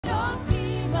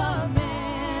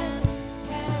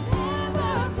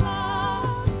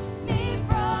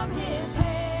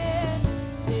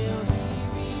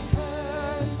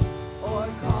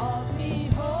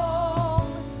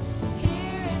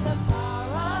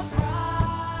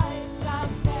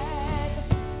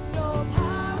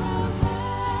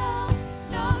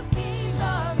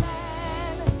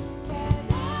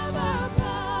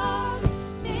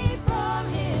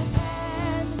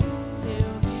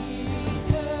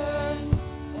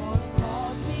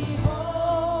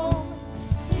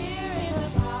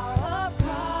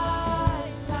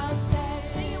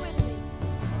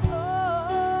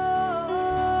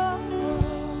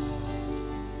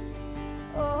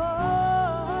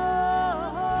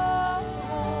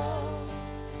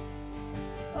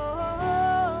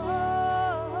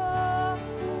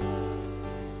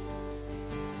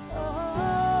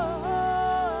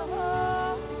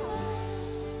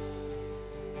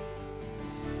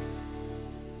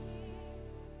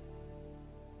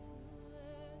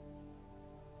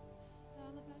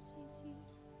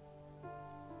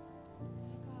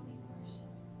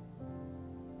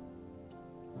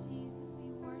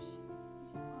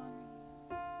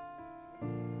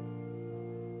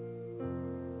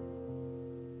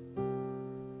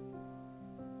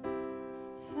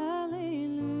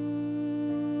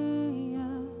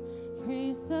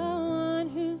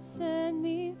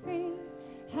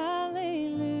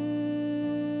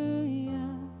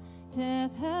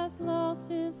Death has lost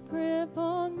its grip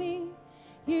on me.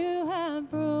 You have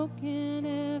broken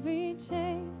every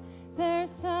chain. There's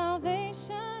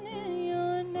salvation in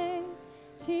your name,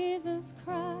 Jesus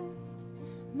Christ,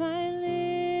 my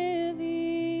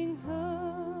living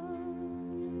hope.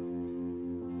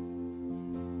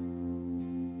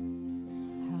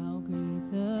 How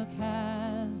great the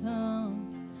chasm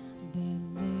that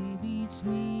lay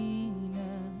between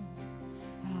us.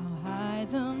 How high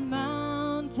the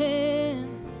mountain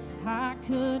I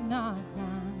could not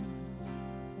climb.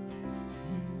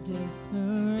 In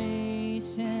desperation,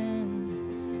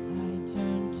 I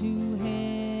turned to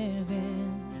heaven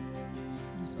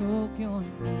and spoke your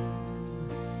name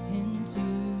into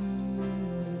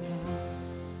life.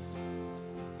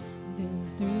 Then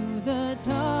through the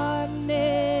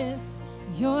darkness,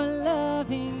 your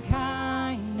loving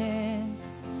kindness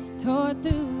tore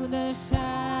through the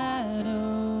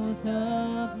shadows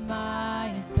of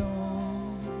my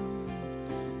soul.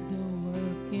 The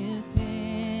work is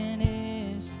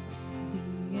finished, the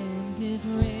end is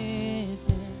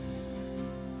written.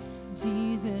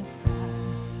 Jesus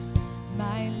Christ,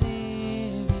 my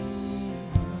living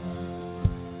hope.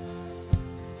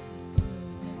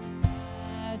 Couldn't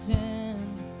imagine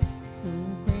so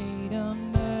great a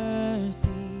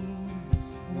mercy.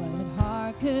 What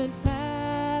heart could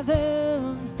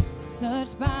fathom such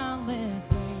boundless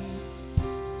grace?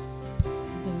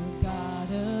 The God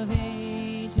of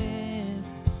ages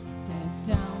stepped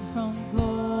down from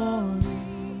glory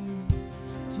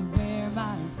to wear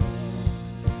my sin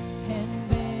and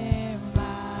bear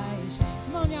my shame.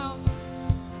 Come on, y'all.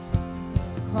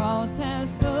 The cross has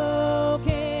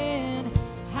spoken,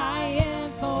 I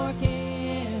am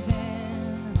forgiven.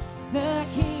 The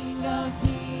King of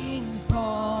Kings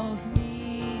calls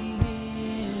me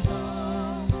his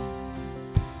own.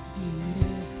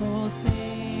 Beautiful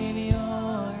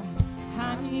Savior,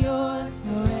 I'm yours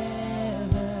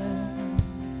forever.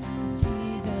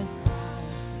 Jesus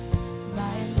Christ,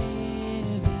 my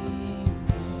living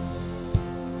hope.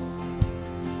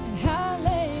 And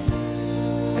hallelujah,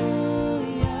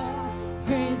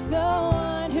 praise the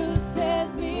one who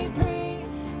sets me free.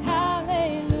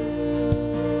 Hallelujah,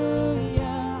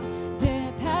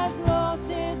 death has lost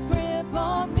its grip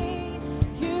on me.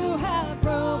 You have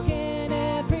broken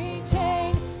every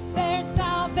chain. There's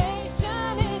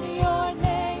salvation in your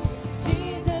name,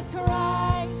 Jesus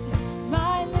Christ,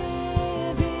 my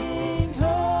living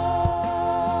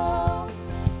hope.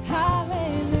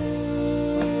 Hallelujah,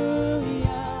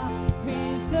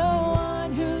 praise the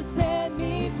one who set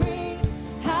me free.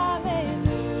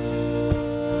 Hallelujah,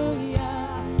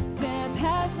 death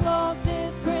has lost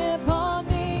its grip on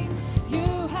me.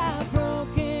 You have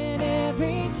broken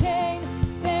every chain.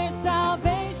 There's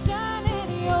salvation in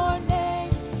your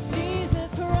name,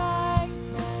 Jesus Christ,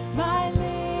 my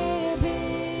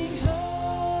living hope.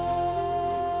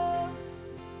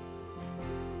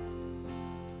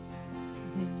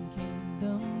 Then came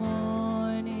the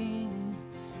morning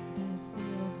that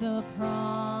sealed the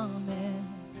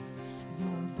promise.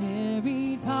 Your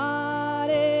buried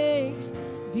body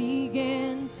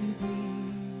began to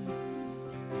breathe.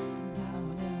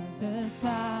 Out of the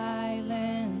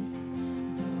silence,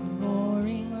 the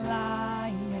roaring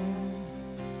lion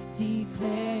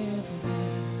declared the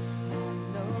grave has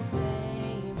no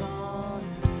claim on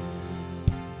me.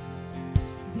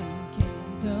 Then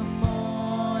came the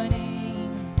morning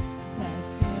that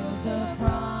sealed the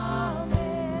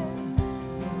promise.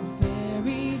 Your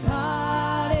buried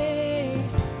body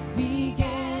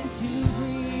began to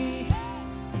breathe.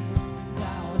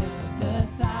 Out of the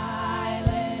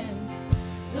silence,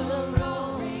 the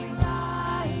roaring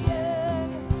lion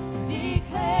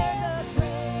declared the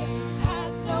grave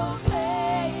has no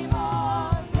claim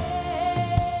on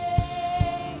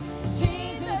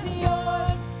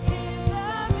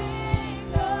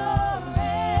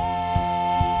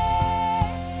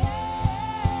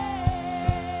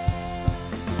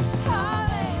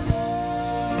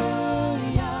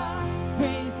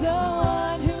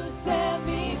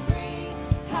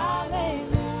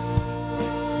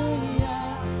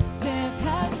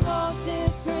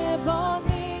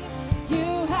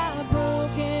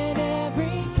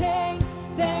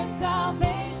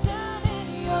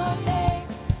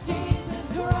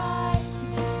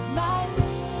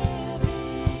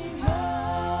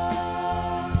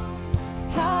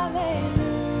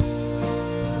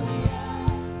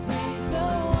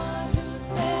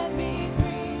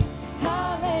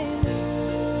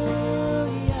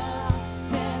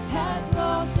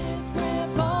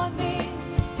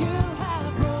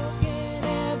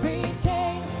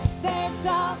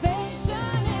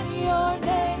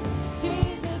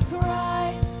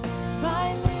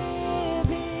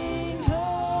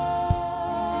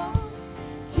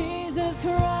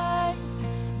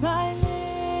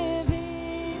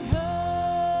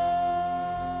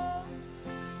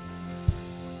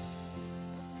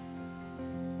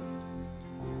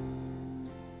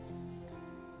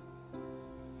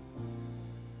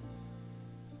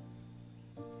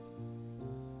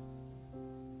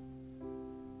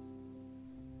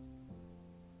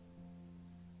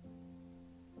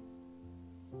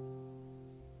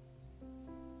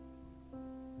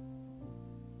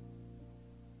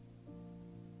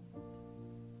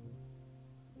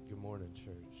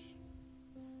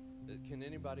Can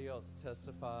anybody else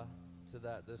testify to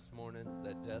that this morning,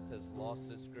 that death has lost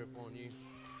its grip on you,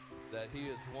 that he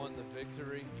has won the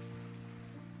victory?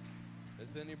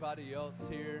 Is anybody else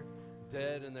here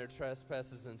dead in their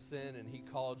trespasses and sin, and he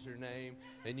called your name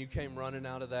and you came running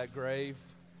out of that grave?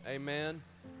 Amen.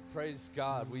 Praise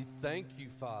God. We thank you,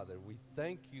 Father. We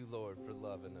thank you, Lord, for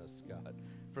loving us, God,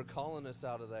 for calling us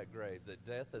out of that grave, that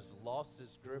death has lost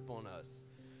its grip on us.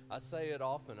 I say it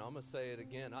often. I'm going to say it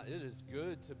again. It is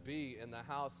good to be in the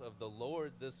house of the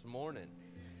Lord this morning.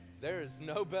 There is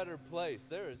no better place.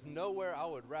 There is nowhere I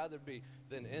would rather be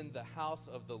than in the house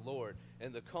of the Lord,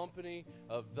 in the company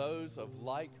of those of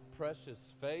like precious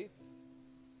faith.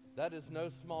 That is no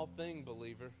small thing,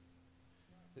 believer.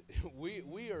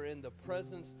 We are in the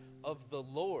presence of the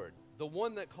Lord, the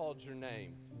one that called your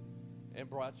name and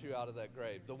brought you out of that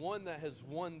grave, the one that has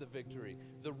won the victory,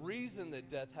 the reason that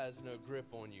death has no grip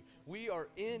on you. We are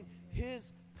in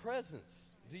his presence.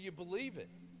 Do you believe it?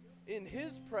 In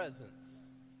his presence.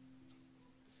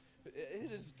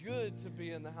 It is good to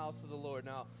be in the house of the Lord.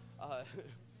 Now,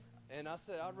 and I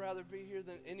said, I'd rather be here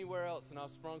than anywhere else, and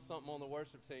I've sprung something on the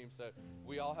worship team, so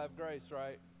we all have grace,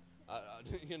 right?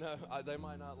 They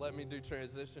might not let me do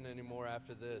transition anymore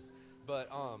after this, but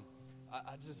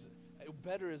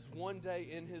better is one day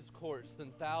in his courts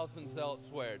than thousands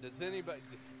elsewhere. Does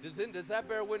that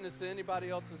bear witness to anybody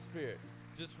else's spirit?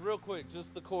 Just real quick,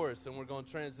 just the chorus, and we're going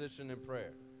to transition in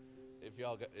prayer, if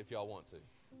y'all want to.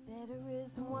 Better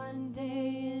is one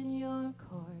day in your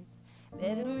courts.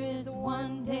 Better is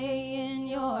one day in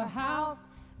your house.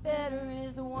 Better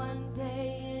is one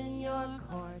day in your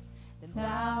courts than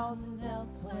thousands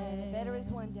elsewhere. Better is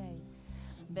one day.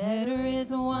 Better is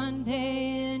one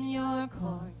day in your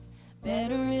courts.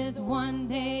 Better is one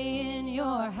day in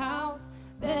your house.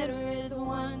 Better is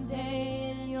one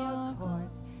day in your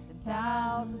courts than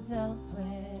thousands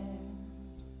elsewhere.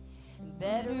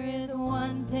 Better is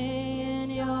one day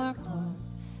in your courts.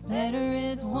 Better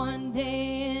is one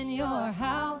day in your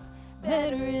house.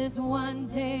 Better is one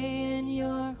day in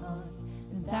your courts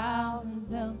than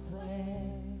thousands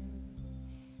elsewhere.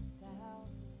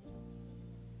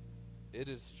 It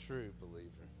is true,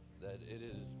 believer, that it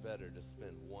is better to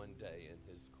spend one day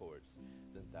in his courts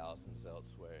than thousands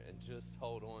elsewhere. And just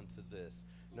hold on to this.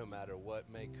 No matter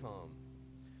what may come,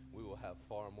 we will have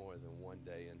far more than one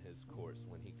day in his courts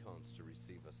when he comes to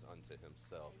receive us unto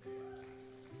himself.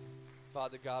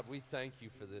 Father God, we thank you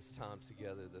for this time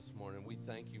together this morning. We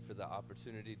thank you for the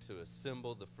opportunity to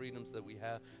assemble, the freedoms that we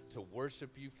have to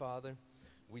worship you, Father.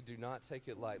 We do not take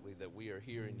it lightly that we are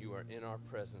here and you are in our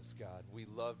presence, God. We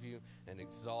love you and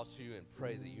exalt you and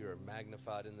pray that you are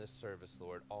magnified in this service,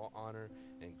 Lord. All honor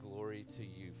and glory to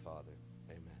you, Father.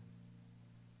 Amen.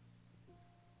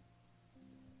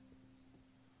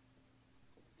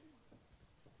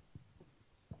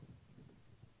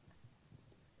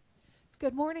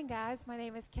 Good morning, guys. My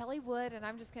name is Kelly Wood, and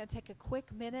I'm just going to take a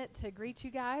quick minute to greet you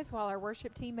guys while our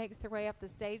worship team makes their way off the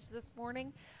stage this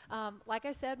morning. Like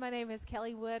I said, my name is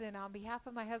Kelly Wood, and on behalf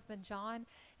of my husband, John,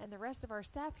 and the rest of our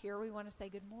staff here, we want to say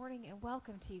good morning and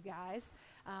welcome to you guys,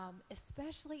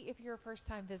 especially if you're a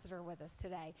first-time visitor with us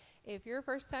today. If you're a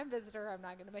first-time visitor, I'm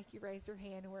not going to make you raise your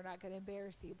hand, and we're not going to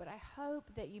embarrass you, but I hope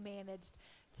that you managed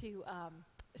to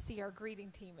see our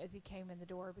greeting team as you came in the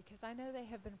door, because I know they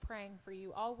have been praying for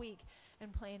you all week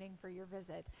and planning for your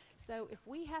visit. So if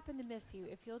we happen to miss you,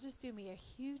 if you'll just do me a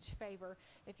huge favor,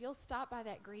 if you'll stop by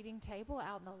that greeting table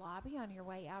out in the lobby on your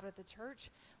way out of the church,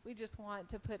 we just want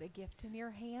to put a gift in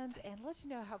your hand and let you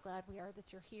know how glad we are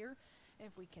that you're here. And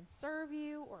if we can serve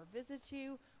you or visit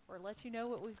you or let you know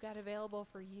what we've got available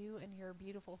for you and your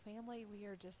beautiful family, we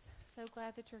are just so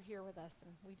glad that you're here with us,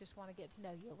 and we just want to get to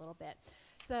know you a little bit.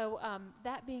 So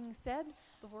that being said,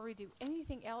 before we do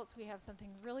anything else, we have something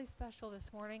really special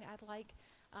this morning. I'd like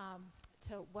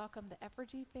to welcome the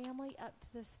Effergy family up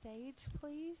to the stage,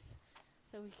 please.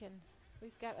 So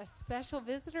we've got a special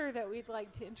visitor that we'd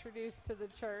like to introduce to the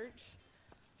church.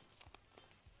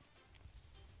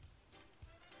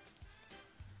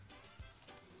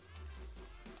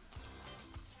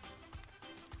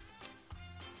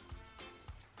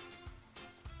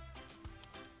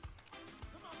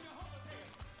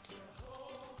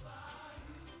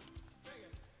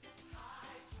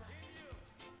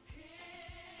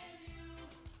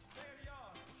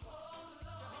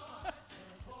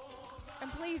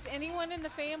 And please, anyone in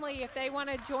the family, if they want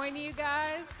to join you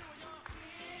guys.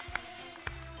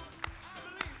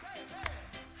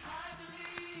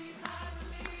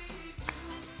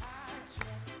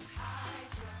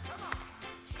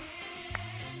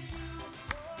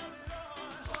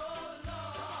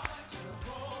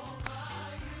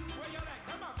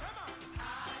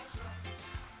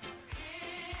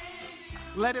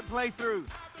 Let it play through.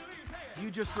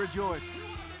 You just rejoice.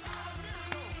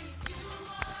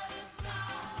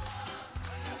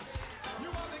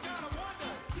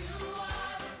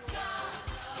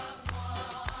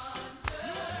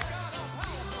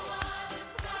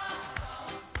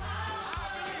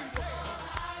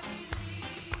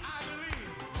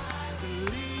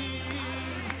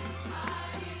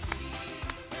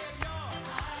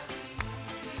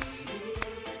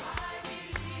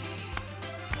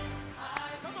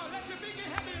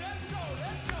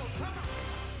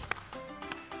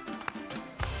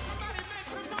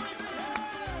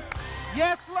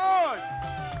 Yes, Lord.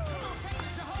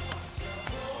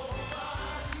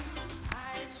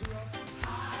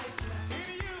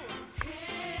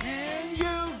 In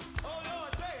you.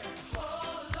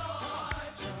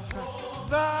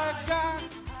 The God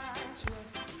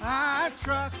I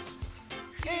trust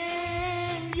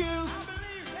in you.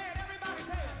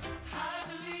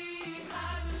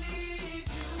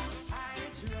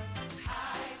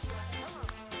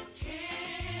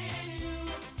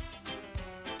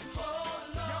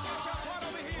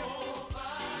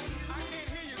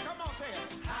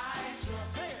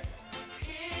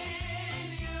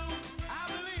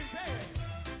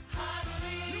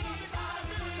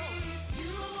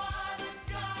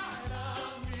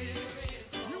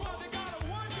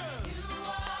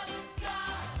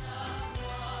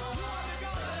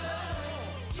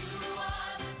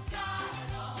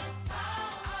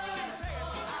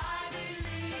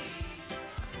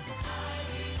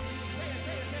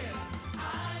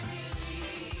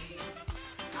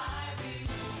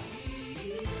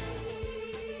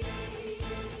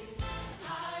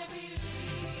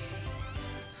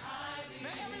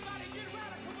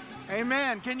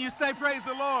 Amen. Can you say praise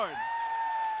the Lord?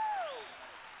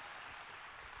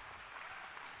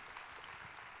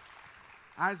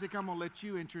 Isaac, I'm going to let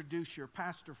you introduce your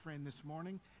pastor friend this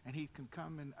morning, and he can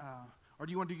come and, or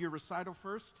do you want to do your recital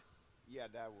first? Yeah,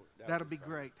 That'll be fine.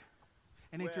 great.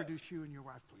 And introduce you and your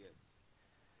wife, please. Yes.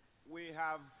 We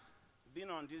have been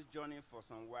on this journey for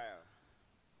some while,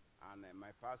 and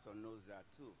my pastor knows that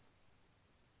too.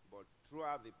 But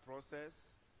throughout the process,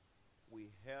 we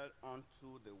held on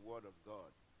to the Word of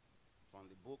God from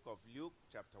the book of Luke,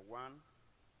 chapter 1,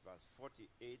 verse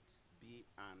 48b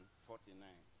and 49.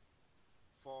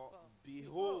 For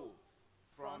behold,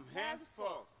 from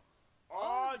henceforth,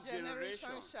 all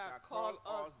generations shall call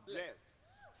us blessed.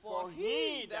 For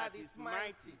he that is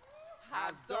mighty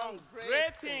has done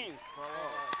great things for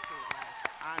us,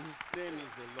 and his name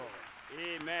is the Lord.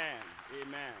 Amen,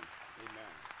 amen,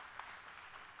 amen.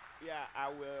 Yeah, I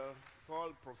will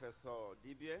call Professor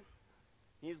Dibie.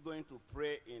 He's going to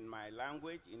pray in my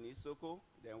language, in Isoko.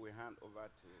 Then we hand over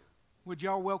to... Would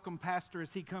y'all welcome Pastor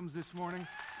as he comes this morning?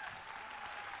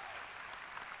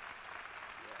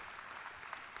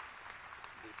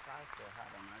 The pastor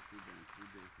had an accident 2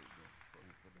 days ago, so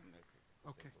he couldn't make it.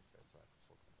 Okay. So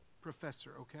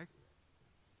Professor, okay?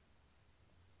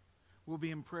 We'll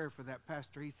be in prayer for that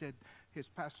pastor. He said his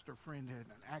pastor friend had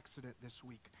an accident this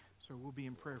week, so we'll be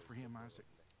in prayer for him, Isaac.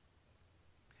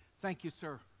 Thank you,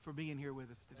 sir, for being here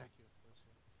with us today.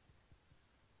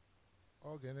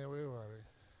 Ogene weware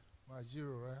ma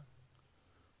jirora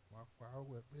ma kwa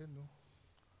wepenu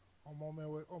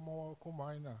omomewe omo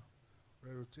kumaina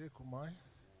rerote kumai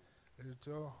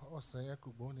rerote osanya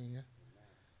kuboniye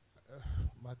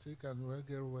matika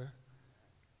nuegerwe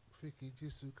fiki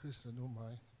Jesu Kristo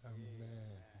numai. Amen.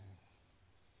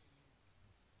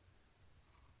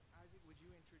 Isaac, would you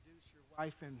introduce your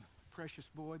wife and precious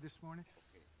boy this morning?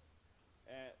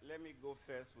 let me go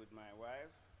first with my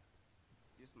wife.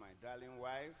 This is my darling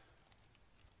wife.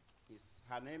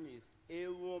 Her name is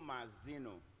Ewo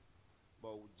Mazino,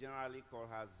 but we generally call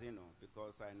her Zino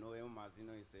because I know Ewo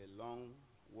Mazino is a long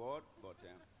word, but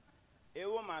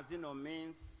Ewo Mazino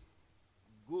means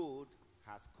good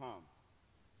has come.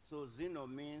 So Zino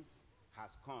means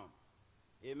has come.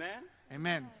 Amen?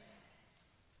 Amen.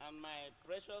 And my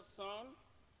precious son,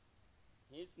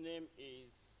 his name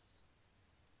is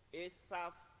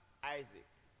Asaph Isaac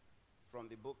from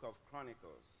the book of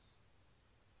Chronicles.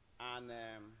 And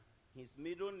his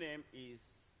middle name is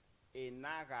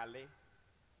Enagale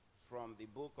from the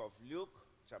book of Luke,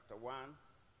 chapter 1,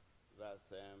 verse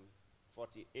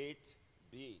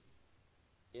 48b.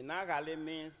 Enagale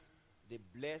means the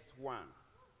blessed one.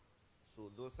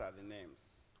 So those are the names.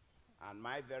 And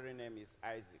my very name is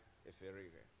Isaac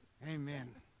Eferire. Amen.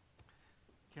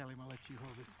 Kelly, I'm going to let you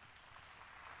hold this.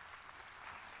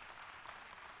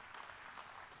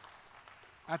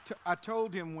 I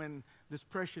told him when this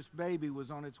precious baby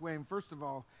was on its way, and first of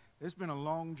all, it's been a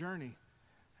long journey.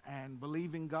 and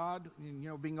believing God,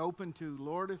 and, being open to,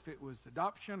 Lord, if it was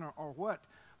adoption or what.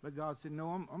 But God said, no,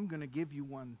 I'm going to give you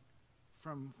one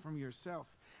from yourself.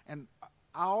 And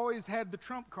I always had the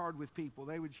trump card with people.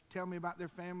 They would tell me about their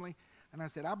family. And I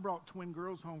said, I brought twin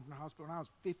girls home from the hospital when I was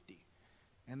 50.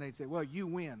 And they'd say, well, you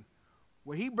win.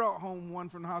 Well, he brought home one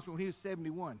from the hospital when he was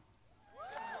 71.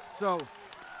 So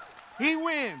he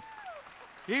wins.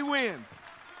 He wins.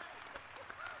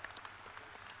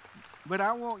 But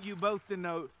I want you both to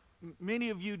know, many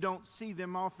of you don't see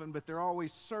them often, but they're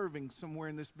always serving somewhere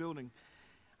in this building.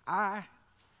 I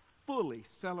fully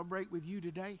celebrate with you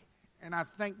today, and I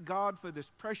thank God for this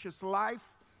precious life.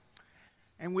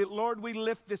 And Lord, we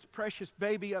lift this precious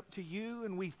baby up to you,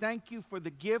 and we thank you for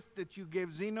the gift that you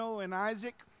gave Zeno and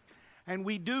Isaac. And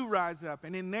we do rise up,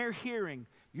 and in their hearing,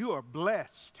 you are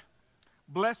blessed.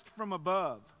 Blessed from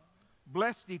above,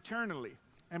 blessed eternally,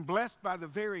 and blessed by the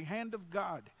very hand of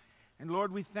God. And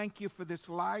Lord, we thank you for this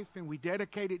life, and we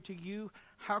dedicate it to you.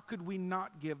 How could we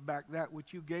not give back that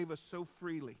which you gave us so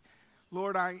freely?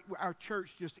 Lord, our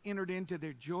church just entered into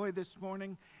their joy this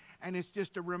morning, and it's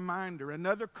just a reminder,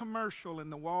 another commercial in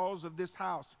the walls of this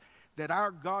house, that our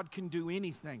God can do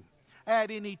anything at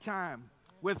any time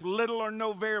with little or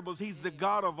no variables. He's the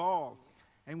God of all.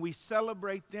 And we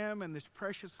celebrate them and this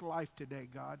precious life today,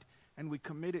 God, and we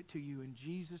commit it to you in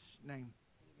Jesus' name.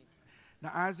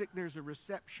 Now, Isaac, there's a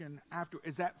reception after.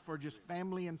 Is that for just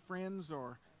family and friends,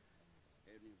 or?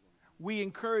 We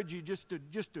encourage you just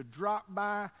to drop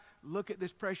by, look at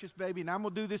this precious baby, and I'm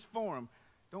going to do this for them.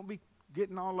 Don't be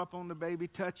getting all up on the baby,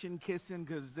 touching, kissing,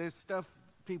 because there's stuff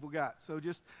people got. So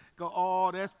just go,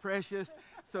 oh, that's precious.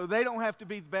 So they don't have to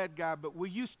be the bad guy, but will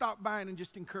you stop by and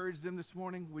just encourage them this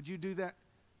morning? Would you do that?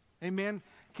 Amen?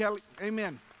 Kelly,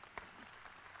 amen.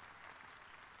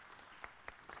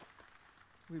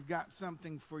 We've got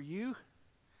something for you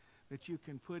that you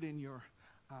can put in your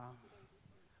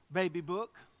baby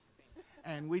book.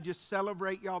 And we just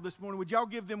celebrate y'all this morning. Would y'all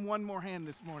give them one more hand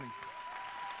this morning?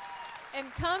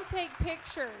 And come take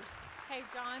pictures. Hey,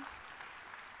 John.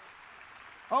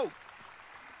 Oh.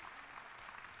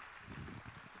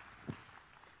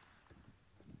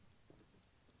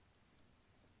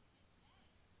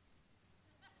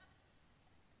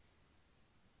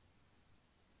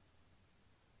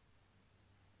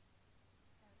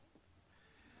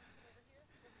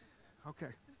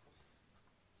 Okay.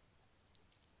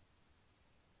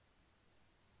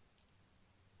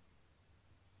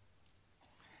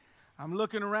 I'm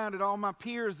looking around at all my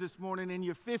peers this morning in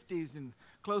your 50s and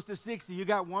close to 60. You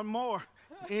got one more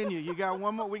in you. You got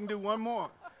one more. We can do one more.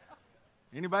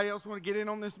 Anybody else want to get in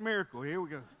on this miracle? Here we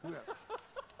go.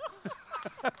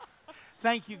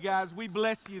 Thank you, guys. We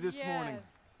bless you this morning. Yes.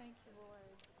 Thank you, Lord.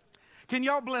 Can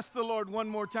y'all bless the Lord one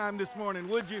more time this morning,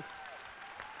 would you?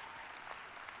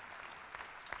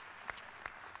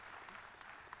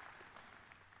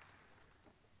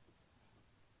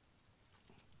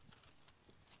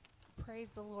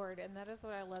 Praise the Lord. And that is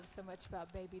what I love so much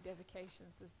about baby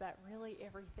dedications, is that really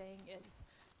everything is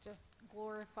just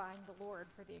glorifying the Lord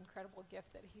for the incredible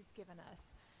gift that he's given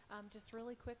us. Just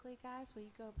really quickly, guys, will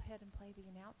you go ahead and play the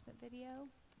announcement video?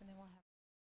 And then we'll have...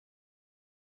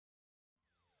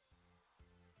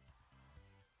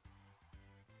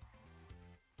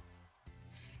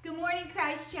 Good morning,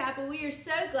 Christ Chapel. We are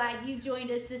so glad you joined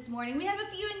us this morning. We have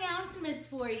a few announcements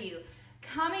for you.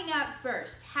 Coming up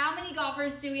first, how many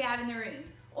golfers do we have in the room?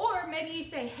 Or maybe you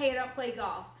say, hey, I don't play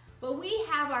golf. But we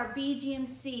have our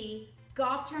BGMC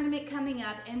golf tournament coming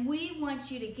up, and we want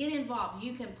you to get involved.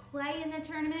 You can play in the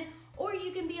tournament, or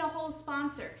you can be a whole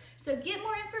sponsor. So get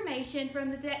more information from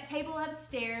the table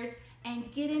upstairs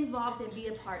and get involved and be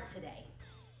a part today.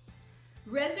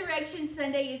 Resurrection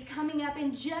Sunday is coming up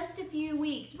in just a few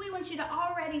weeks. We want you to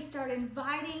already start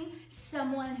inviting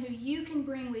someone who you can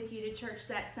bring with you to church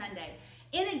that Sunday.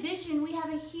 In addition, we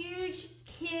have a huge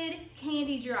kid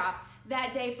candy drop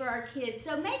that day for our kids.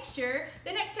 So make sure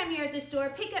the next time you're at the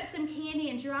store, pick up some candy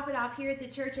and drop it off here at the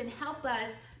church and help us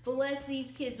bless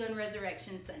these kids on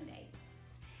Resurrection Sunday.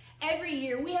 Every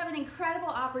year, we have an incredible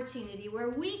opportunity where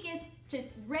we get to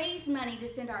raise money to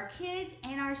send our kids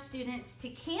and our students to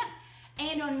camp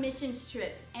and on missions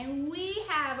trips. And we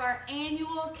have our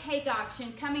annual cake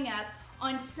auction coming up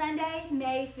on Sunday,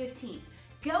 May 15th.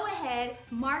 Go ahead,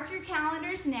 mark your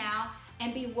calendars now,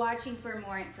 and be watching for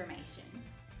more information.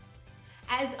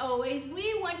 As always,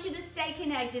 we want you to stay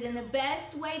connected, and the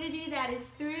best way to do that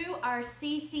is through our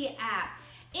CC app.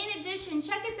 In addition,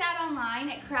 check us out online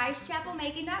at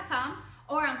ChristChapelMacon.com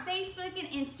or on Facebook and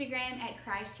Instagram at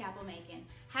Christ Chapel Macon.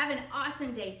 Have an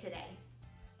awesome day today.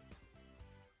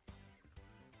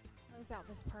 close out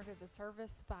this part of the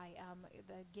service by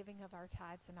the giving of our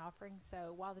tithes and offerings.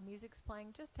 So while the music's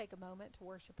playing, just take a moment to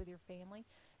worship with your family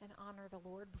and honor the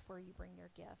Lord before you bring your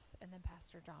gifts. And then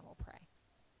Pastor John will pray.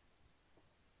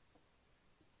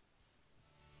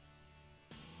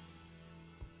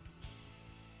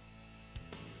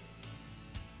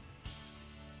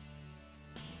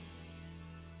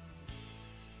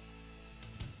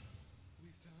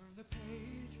 The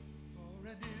page for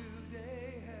a new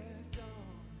day has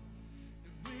dawned,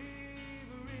 and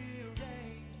we've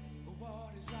rearranged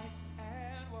what is right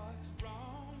and what's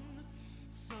wrong.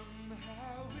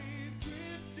 Somehow we've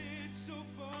drifted so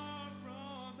far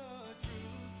from the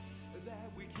truth that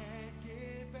we can't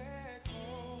get back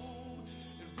home.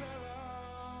 And where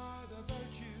are the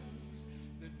virtues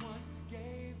that once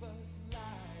gave us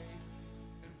light?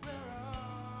 And where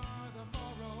are the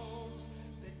morals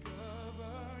that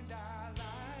governed our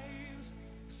lives?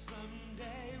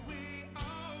 Someday we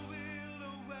all will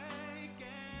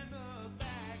awaken the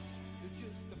back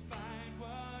just to find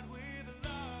what we've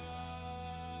lost.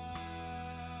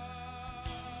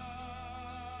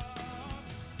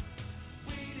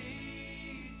 We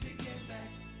need to get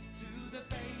back to the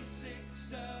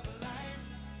basics of life,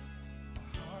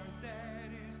 a heart that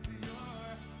is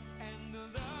pure and a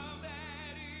love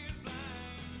that is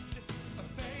blind, a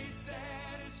faith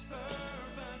that is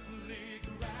fervently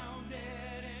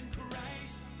grounded in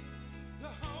Christ, the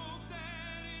hope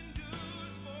that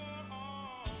endures for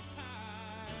all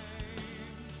time.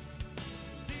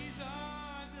 These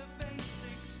are the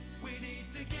basics. We need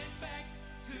to get back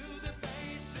to the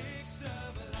basics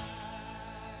of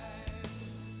life.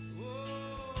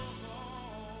 Oh,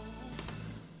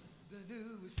 the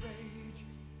newest rage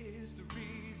is the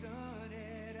reason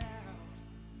it out.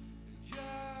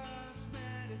 Just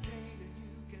meditate and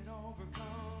you can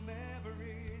overcome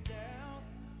every doubt.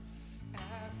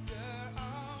 After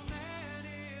all, man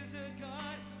is a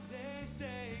God. They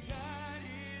say God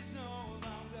is no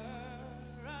longer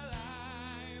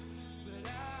alive, but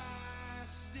I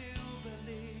still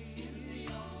believe in the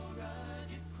old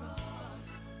rugged cross.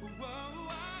 Whoa,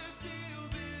 I still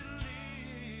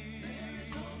believe there is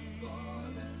hope for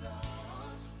the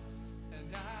lost, and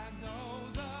I know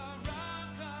the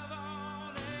rock of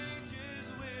all ages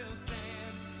will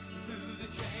stand through the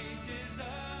changes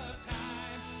of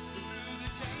time, through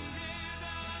the changes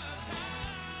of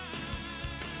time.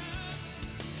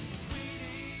 We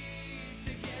need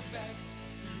to get back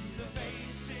to the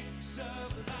basics of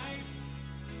life,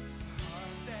 a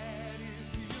heart that is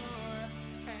pure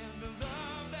and a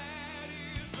love that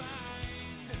is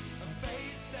blind, a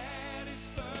faith that is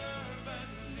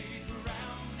fervently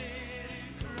grounded in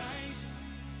Christ,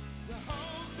 the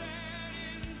hope that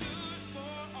endures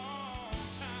for all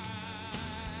time.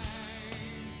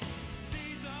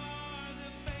 These are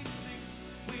the basics.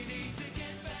 We need to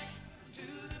get back to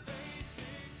the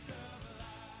basics of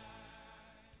life.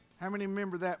 How many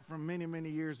remember that from many, many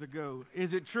years ago?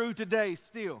 Is it true today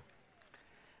still?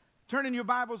 Turn in your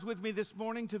Bibles with me this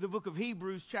morning to the book of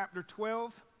Hebrews chapter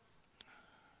 12.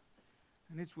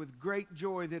 And it's with great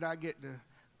joy that I get to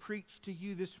preach to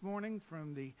you this morning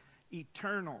from the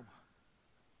eternal,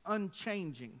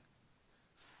 unchanging,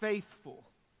 faithful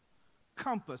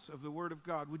compass of the Word of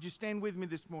God. Would you stand with me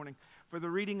this morning for the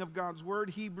reading of God's Word?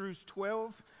 Hebrews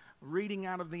 12, reading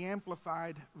out of the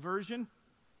Amplified Version.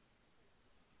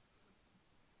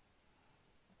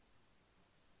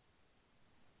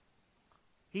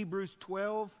 Hebrews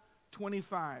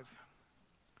 12:25.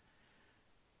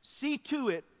 See to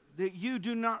it that you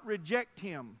do not reject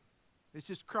him, this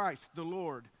is Christ the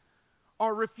Lord,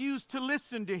 or refuse to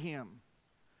listen to him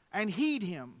and heed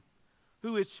him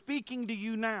who is speaking to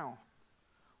you now.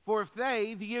 For if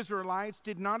they, the Israelites,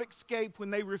 did not escape when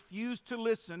they refused to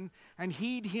listen and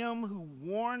heed him who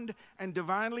warned and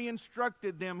divinely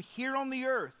instructed them here on the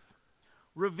earth,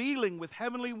 revealing with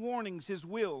heavenly warnings his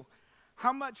will,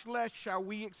 how much less shall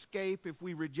we escape if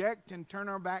we reject and turn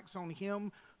our backs on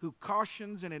him who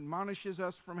cautions and admonishes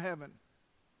us from heaven?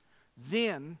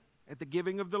 Then, at the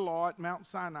giving of the law at Mount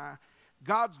Sinai,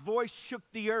 God's voice shook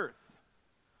the earth.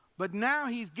 But now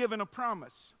he's given a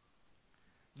promise.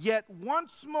 Yet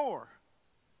once more,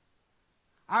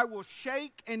 I will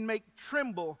shake and make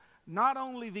tremble not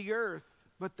only the earth,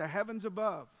 but the heavens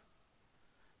above.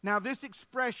 Now this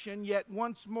expression, yet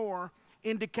once more,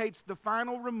 indicates the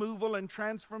final removal and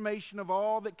transformation of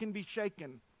all that can be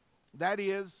shaken. That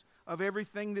is, of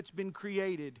everything that's been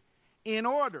created. In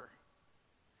order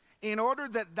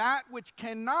that that which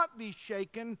cannot be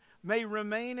shaken may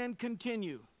remain and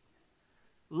continue.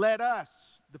 Let us,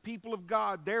 the people of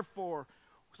God, therefore,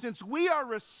 since we are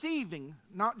receiving,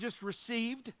 not just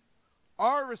received,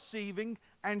 are receiving,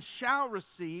 and shall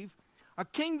receive, a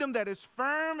kingdom that is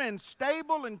firm and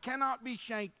stable and cannot be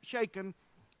shaken.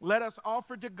 Let us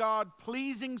offer to God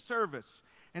pleasing service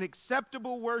and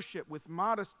acceptable worship with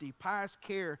modesty, pious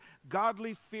care,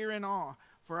 godly fear and awe,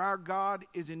 for our God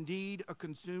is indeed a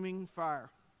consuming fire.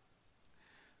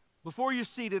 Before you're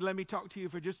seated, let me talk to you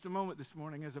for just a moment this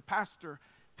morning. As a pastor,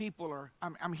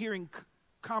 I'm hearing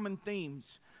common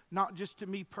themes, not just to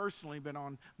me personally, but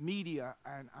on media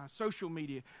and social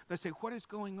media. They say, what is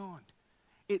going on?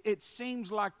 It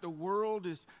seems like the world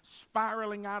is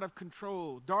spiraling out of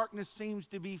control. Darkness seems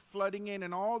to be flooding in,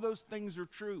 and all those things are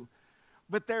true.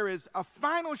 But there is a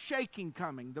final shaking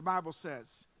coming, the Bible says.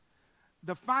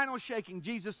 The final shaking.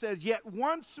 Jesus says, yet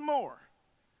once more,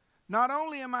 not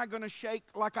only am I going to shake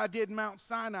like I did Mount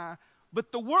Sinai,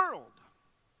 but the world,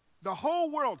 the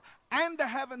whole world, and the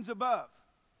heavens above.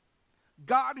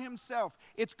 God himself.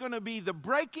 It's going to be the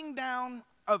breaking down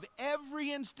of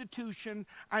every institution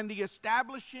and the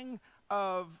establishing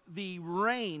of the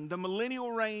reign, the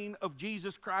millennial reign of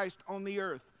Jesus Christ on the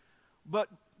earth. But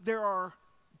there are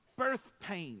birth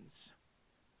pains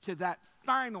to that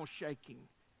final shaking.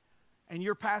 And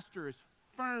your pastor is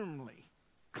firmly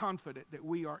confident that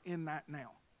we are in that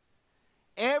now.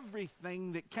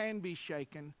 Everything that can be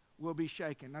shaken will be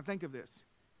shaken. Now think of this.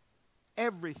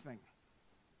 Everything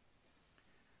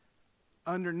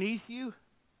underneath you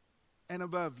and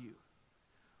above you.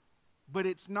 But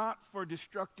it's not for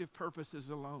destructive purposes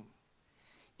alone.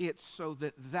 It's so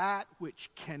that that which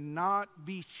cannot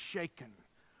be shaken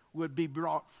would be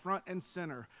brought front and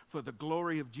center for the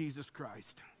glory of Jesus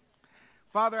Christ.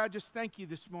 Father, I just thank you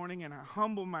this morning, and I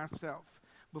humble myself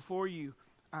before you.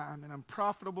 I'm an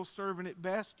unprofitable servant at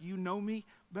best. You know me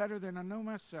better than I know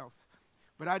myself.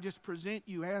 But I just present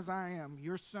you as I am,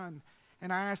 your son.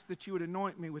 And I ask that you would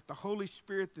anoint me with the Holy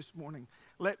Spirit this morning.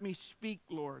 Let me speak,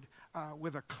 Lord,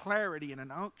 with a clarity and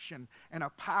an unction and a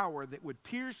power that would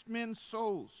pierce men's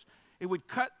souls. It would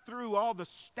cut through all the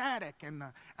static and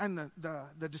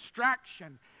the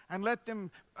distraction, and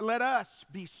let us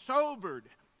be sobered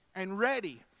and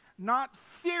ready, not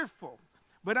fearful,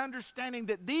 but understanding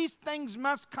that these things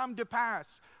must come to pass.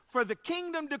 For the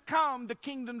kingdom to come, the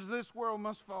kingdoms of this world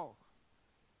must fall.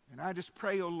 And I just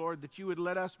pray, oh Lord, that you would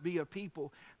let us be a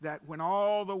people that when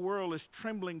all the world is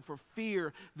trembling for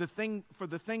fear, for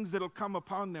the things that will come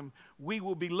upon them, we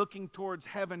will be looking towards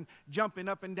heaven, jumping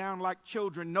up and down like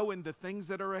children, knowing the things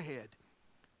that are ahead.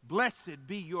 Blessed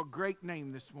be your great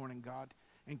name this morning, God.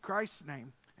 In Christ's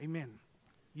name, amen.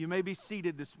 You may be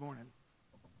seated this morning.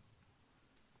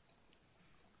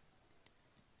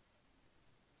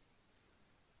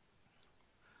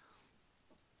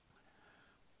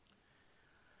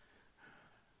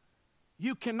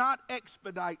 You cannot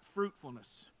expedite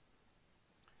fruitfulness.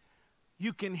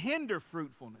 You can hinder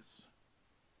fruitfulness,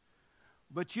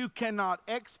 but you cannot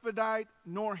expedite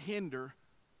nor hinder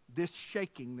this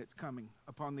shaking that's coming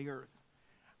upon the earth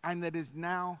and that is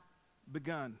now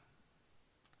begun.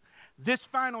 This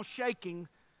final shaking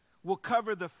will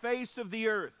cover the face of the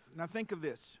earth. Now think of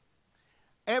this.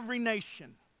 Every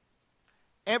nation,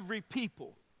 every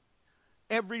people,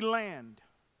 every land,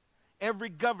 every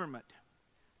government,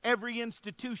 every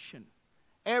institution,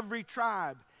 every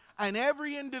tribe, and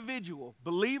every individual,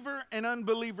 believer and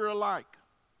unbeliever alike,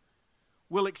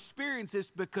 will experience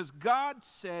this because God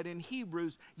said in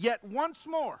Hebrews, yet once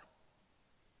more,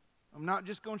 I'm not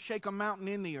just going to shake a mountain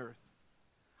in the earth.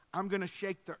 I'm going to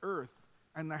shake the earth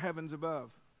and the heavens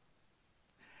above.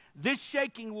 This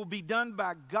shaking will be done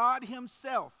by God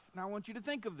himself. Now I want you to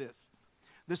think of this.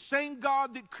 The same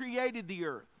God that created the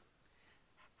earth.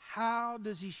 How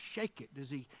does he shake it? Does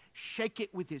he shake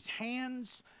it with his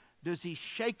hands? Does he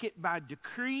shake it by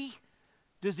decree?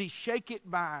 Does he shake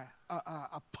it by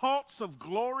a pulse of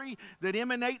glory that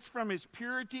emanates from his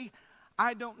purity?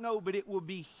 I don't know, but it will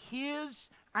be his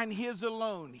and his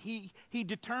alone. He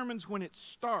determines when it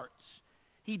starts.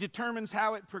 He determines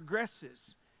how it progresses.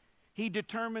 He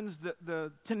determines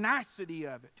the tenacity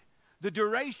of it, the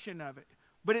duration of it.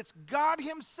 But it's God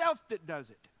himself that does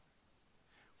it.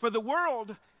 For the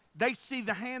world, they see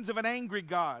the hands of an angry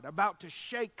God about to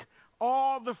shake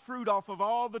all the fruit off of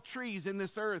all the trees in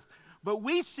this earth. But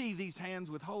we see these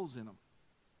hands with holes in them.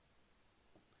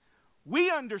 We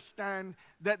understand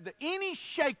that any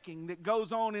shaking that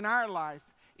goes on in our life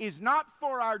is not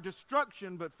for our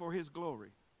destruction, but for his glory.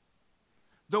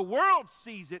 The world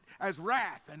sees it as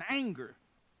wrath and anger.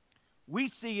 We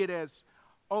see it as,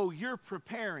 oh, you're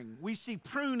preparing. We see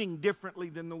pruning differently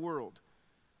than the world.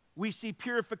 We see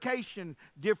purification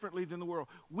differently than the world.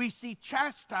 We see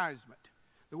chastisement.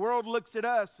 The world looks at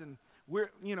us and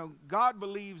God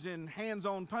believes in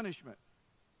hands-on punishment.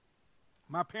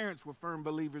 My parents were firm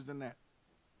believers in that.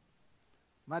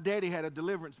 My daddy had a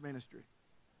deliverance ministry.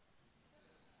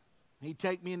 He'd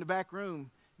take me in the back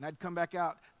room, and I'd come back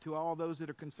out to all those that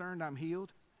are concerned. I'm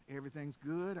healed. Everything's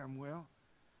good. I'm well.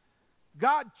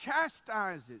 God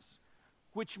chastises,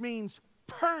 which means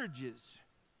purges,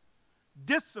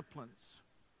 disciplines,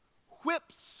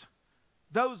 whips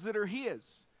those that are his.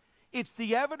 It's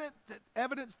the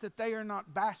evidence that they are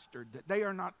not bastard, that they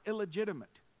are not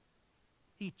illegitimate.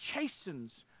 He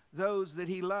chastens those that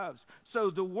he loves. So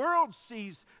the world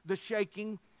sees the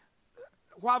shaking.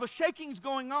 While the shaking's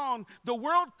going on, the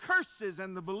world curses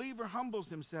and the believer humbles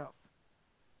himself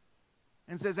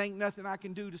and says, ain't nothing I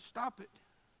can do to stop it.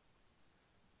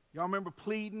 Y'all remember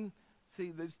pleading?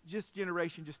 See, this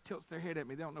generation just tilts their head at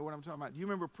me. They don't know what I'm talking about. Do you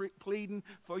remember pleading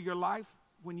for your life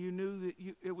when you knew that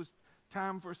it was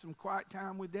time for some quiet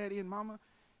time with Daddy and Mama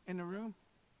in the room?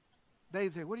 They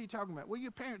said, what are you talking about? Well,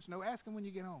 your parents know. Ask them when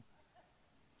you get home.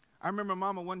 I remember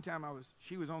Mama one time,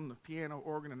 she was on the piano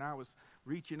organ, and I was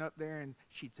reaching up there, and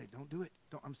she'd say, don't do it.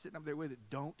 I'm sitting up there with it.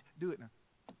 Don't do it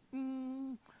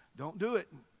now. Don't do it.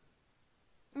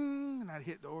 And I'd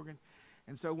hit the organ.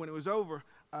 And so when it was over,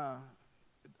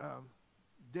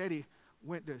 Daddy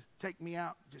went to take me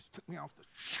out, just took me off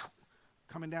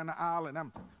coming down the aisle, and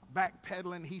I'm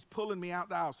backpedaling. He's pulling me out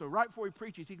the aisle. So right before he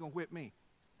preaches, he's going to whip me.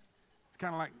 It's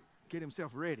kind of like get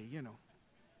himself ready, you know.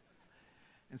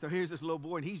 And so here's this little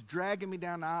boy, and he's dragging me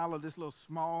down the aisle of this little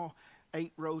small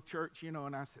 8-row church, you know,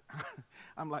 and I said,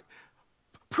 I'm like,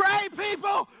 pray,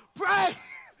 people, pray.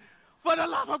 For the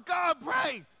love of God,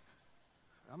 pray.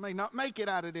 I may not make it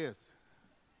out of this.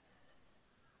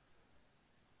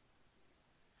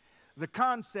 The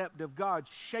concept of God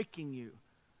shaking you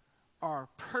or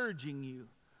purging you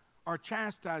or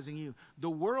chastising you, the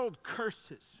world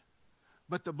curses,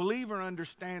 but the believer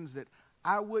understands that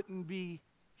I wouldn't be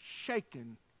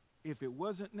shaken if it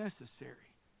wasn't necessary,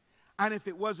 and if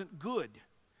it wasn't good,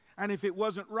 and if it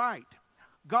wasn't right.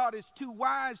 God is too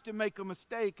wise to make a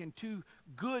mistake and too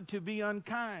good to be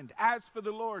unkind. As for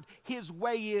the Lord, his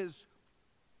way is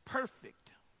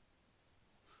perfect.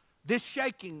 This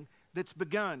shaking that's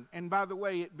begun, and by the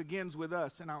way, it begins with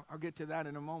us, and I'll get to that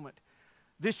in a moment.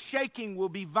 This shaking will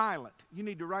be violent. You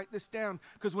need to write this down,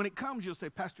 because when it comes, you'll say,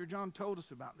 Pastor John told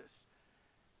us about this.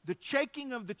 The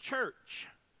shaking of the church,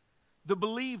 the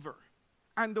believer,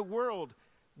 and the world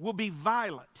will be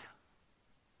violent.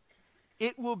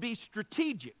 It will be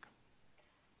strategic.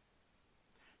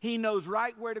 He knows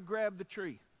right where to grab the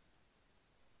tree.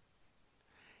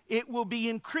 It will be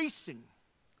increasing,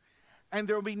 and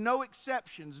there will be no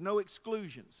exceptions, no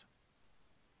exclusions.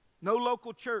 No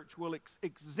local church will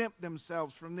exempt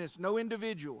themselves from this. No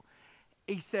individual.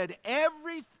 He said,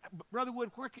 Brother Wood,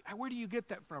 where do you get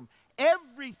that from?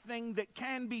 Everything that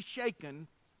can be shaken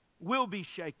will be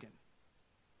shaken.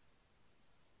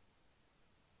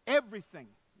 Everything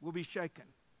will be shaken.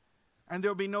 And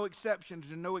there will be no exceptions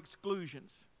and no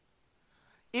exclusions.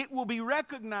 It will be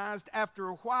recognized after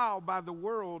a while by the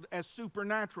world as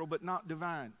supernatural but not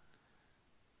divine.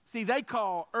 See, they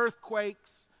call earthquakes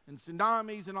and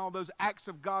tsunamis and all those acts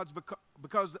of God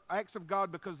because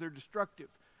they're destructive.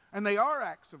 And they are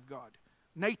acts of God.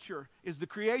 Nature is the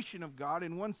creation of God.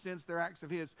 In one sense, they're acts of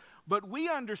his. But we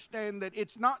understand that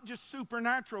it's not just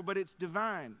supernatural, but it's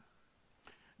divine.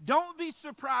 Don't be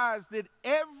surprised that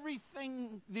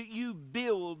everything that you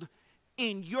build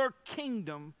in your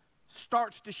kingdom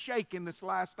starts to shake in this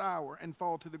last hour and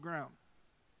fall to the ground.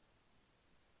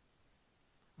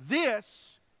 This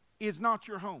is not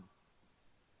your home.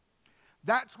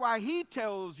 That's why he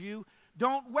tells you,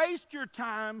 don't waste your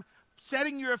time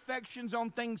setting your affections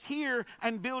on things here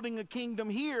and building a kingdom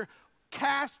here.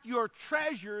 Cast your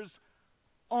treasures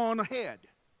on ahead.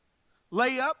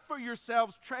 Lay up for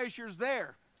yourselves treasures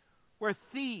there, where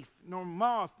thief nor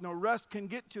moth nor rust can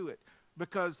get to it.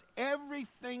 Because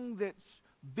everything that's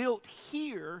built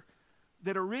here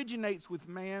that originates with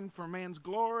man for man's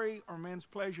glory or man's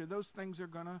pleasure, those things are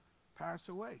going to pass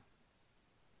away.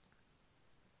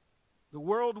 The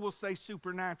world will say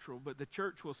supernatural, but the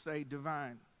church will say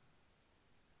divine.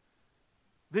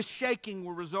 This shaking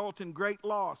will result in great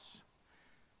loss.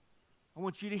 I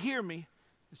want you to hear me,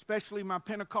 especially my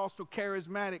Pentecostal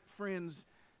charismatic friends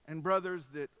and brothers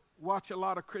that watch a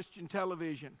lot of Christian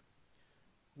television.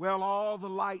 Well, all the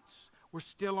lights were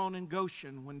still on in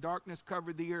Goshen when darkness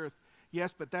covered the earth.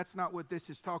 Yes, but that's not what this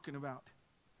is talking about.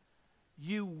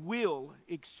 You will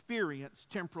experience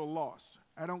temporal loss.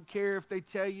 I don't care if they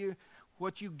tell you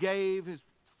what you gave has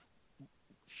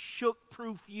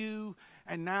shook-proof you,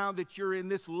 and now that you're in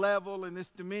this level, in this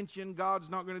dimension, God's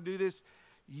not going to do this.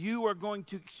 You are going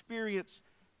to experience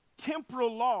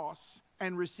temporal loss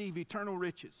and receive eternal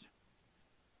riches.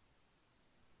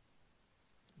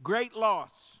 Great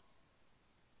loss.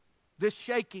 This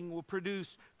shaking will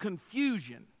produce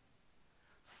confusion,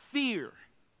 fear,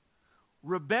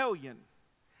 rebellion,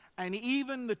 and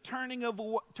even the turning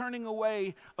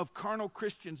away of carnal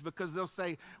Christians, because they'll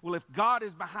say, well, if God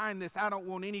is behind this, I don't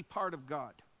want any part of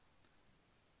God.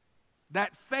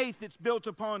 That faith that's built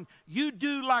upon, you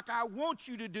do like I want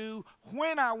you to do,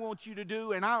 when I want you to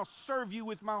do, and I'll serve you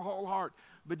with my whole heart.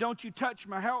 But don't you touch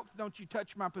my health, don't you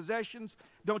touch my possessions,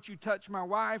 don't you touch my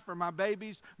wife or my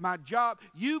babies, my job.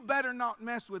 You better not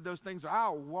mess with those things or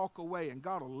I'll walk away, and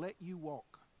God will let you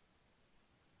walk.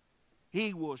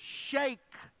 He will shake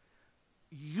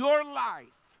your life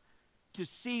to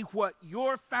see what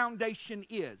your foundation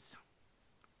is,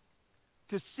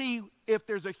 to see if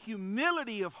there's a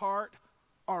humility of heart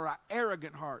or an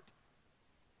arrogant heart.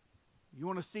 You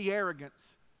want to see arrogance?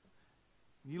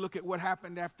 You look at what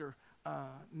happened after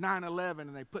 9/11,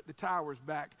 and they put the towers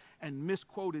back and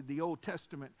misquoted the Old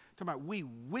Testament, talking about we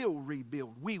will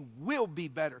rebuild, we will be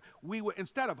better.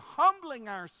 Instead of humbling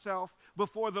ourselves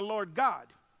before the Lord God,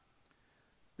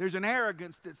 there's an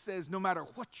arrogance that says, no matter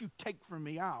what you take from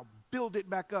me, I'll build it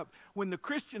back up. When the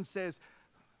Christian says,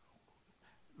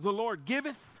 the Lord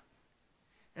giveth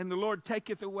and the Lord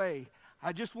taketh away,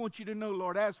 I just want you to know,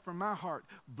 Lord, as for my heart,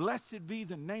 blessed be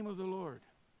the name of the Lord.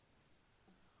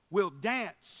 We'll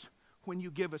dance when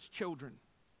you give us children,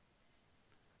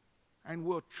 and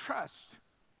we'll trust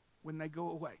when they go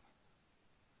away.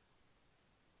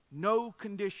 No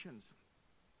conditions.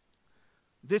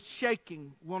 This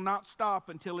shaking will not stop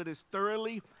until it has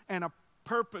thoroughly and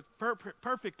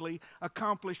perfectly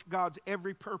accomplished God's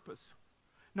every purpose.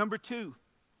 Number two,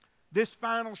 this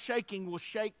final shaking will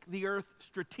shake the earth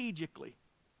strategically.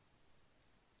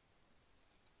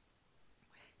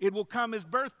 It will come as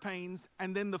birth pains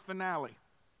and then the finale.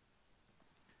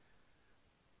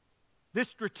 This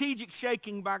strategic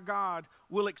shaking by God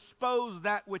will expose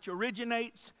that which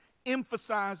originates,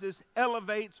 emphasizes,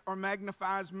 elevates, or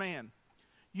magnifies man.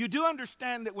 You do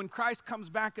understand that when Christ comes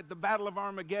back at the Battle of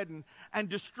Armageddon and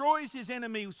destroys his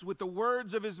enemies with the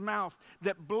words of his mouth,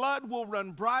 that blood will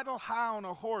run bridle high on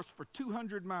a horse for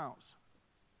 200 miles.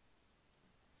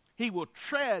 He will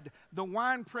tread the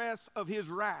winepress of his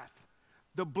wrath.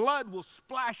 The blood will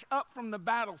splash up from the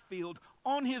battlefield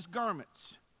on his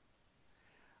garments.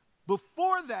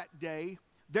 Before that day,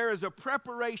 there is a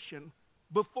preparation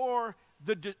before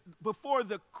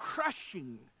the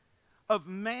crushing of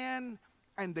man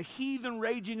and the heathen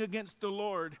raging against the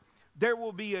Lord. There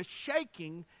will be a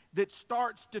shaking that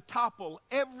starts to topple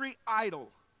every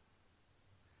idol.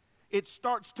 It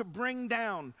starts to bring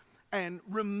down and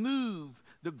remove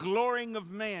the glorying of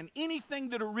man. Anything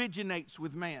that originates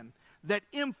with man, that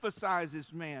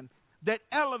emphasizes man, that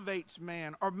elevates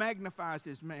man or magnifies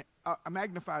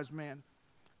man.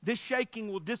 This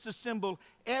shaking will disassemble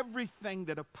everything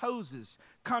that opposes,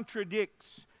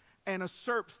 contradicts, and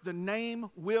usurps the name,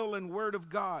 will, and word of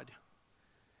God.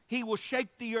 He will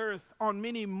shake the earth on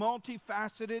many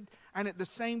multifaceted and at the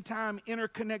same time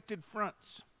interconnected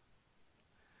fronts.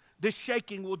 This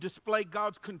shaking will display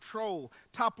God's control,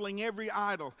 toppling every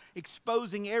idol,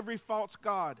 exposing every false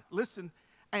god. Listen,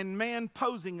 and man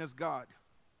posing as God.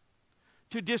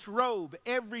 To disrobe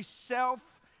every self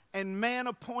and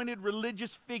man-appointed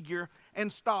religious figure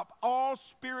and stop all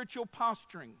spiritual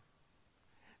posturing.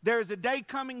 There is a day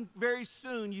coming very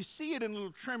soon, you see it in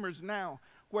little tremors now,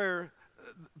 where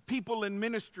people in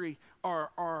ministry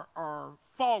are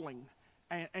falling,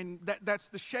 and that's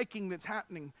the shaking that's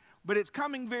happening. But it's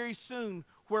coming very soon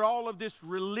where all of this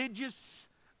religious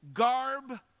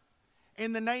garb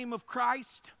in the name of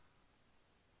Christ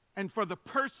and for the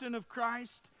person of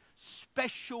Christ,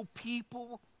 special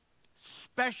people,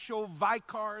 special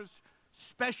vicars,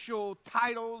 special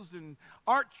titles and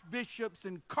archbishops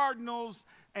and cardinals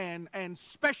and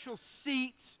special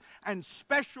seats and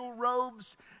special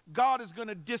robes. God is going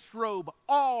to disrobe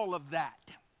all of that.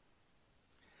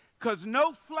 Because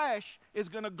no flesh is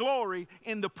going to glory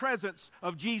in the presence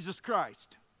of Jesus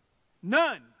Christ.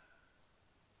 None.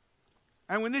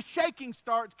 And when this shaking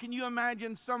starts, can you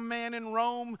imagine some man in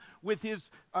Rome with his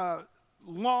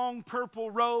long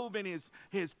purple robe and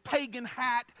his pagan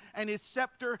hat and his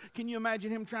scepter? Can you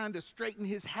imagine him trying to straighten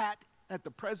his hat at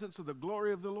the presence of the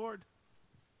glory of the Lord?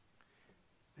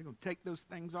 They're going to take those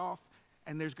things off,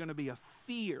 and there's going to be a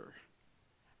fear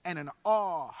and an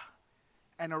awe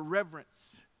and a reverence.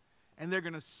 And they're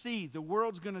going to see, the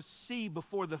world's going to see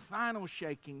before the final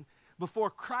shaking, before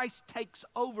Christ takes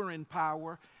over in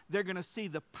power, they're going to see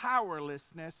the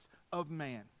powerlessness of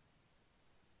man.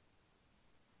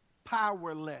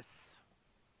 Powerless.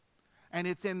 And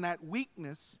it's in that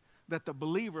weakness that the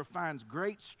believer finds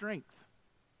great strength.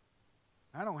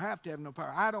 I don't have to have no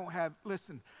power.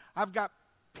 Listen, I've got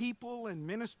people and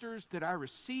ministers that I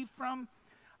receive from.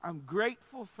 I'm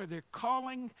grateful for their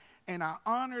calling, and I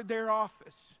honor their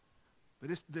office.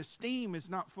 But the esteem is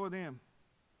not for them.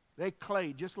 They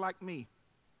clay just like me.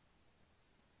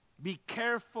 Be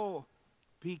careful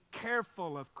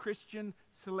of Christian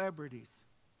celebrities.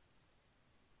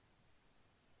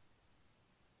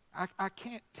 I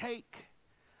can't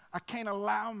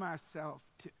allow myself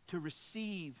to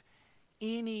receive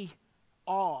any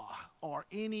awe or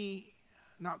any,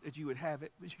 not that you would have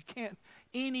it, but you can't,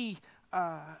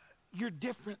 you're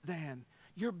different than,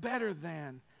 you're better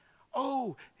than.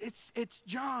 Oh, it's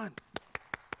John.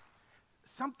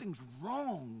 Something's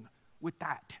wrong with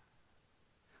that.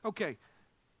 Okay,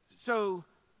 so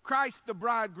Christ the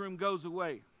bridegroom goes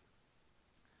away.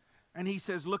 And he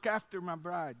says, look after my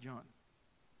bride, John.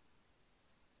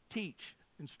 Teach,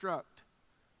 instruct,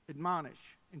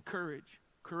 admonish, encourage,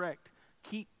 correct.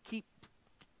 Keep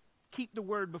the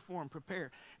word before him,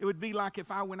 prepare. It would be like if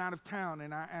I went out of town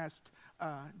and I asked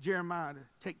Jeremiah to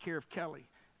take care of Kelly.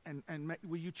 And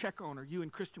will you check on her? You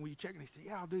and Christian, will you check? And he said,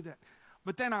 yeah, I'll do that.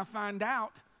 But then I find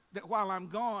out that while I'm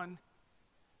gone,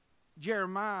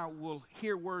 Jeremiah will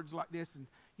hear words like this. And,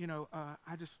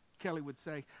 Kelly would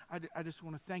say, I just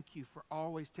want to thank you for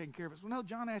always taking care of us. Well, no,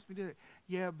 John asked me to do it.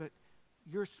 Yeah, but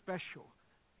you're special.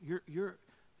 You're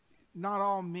not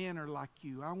all men are like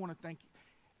you. I want to thank you.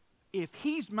 If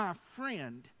he's my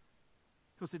friend,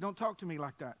 he'll say, don't talk to me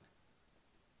like that.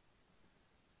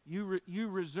 You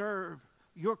reserve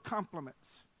your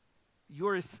compliments,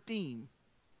 your esteem,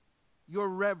 your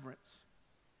reverence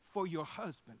for your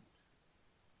husband.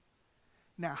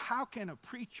 Now, how can a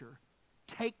preacher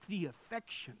take the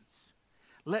affections,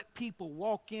 let people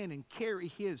walk in and carry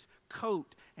his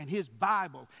coat and his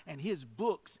Bible and his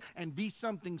books and be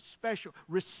something special,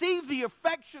 receive the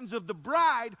affections of the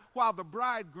bride while the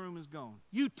bridegroom is gone?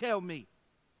 You tell me.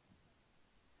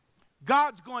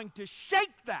 God's going to shake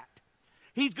that.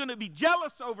 He's going to be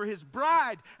jealous over his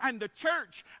bride and the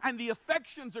church, and the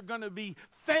affections are going to be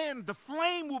fanned. The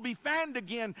flame will be fanned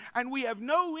again, and we have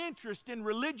no interest in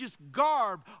religious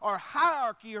garb or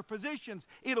hierarchy or positions.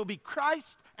 It'll be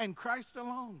Christ and Christ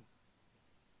alone.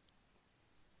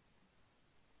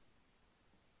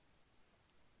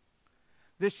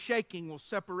 This shaking will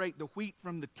separate the wheat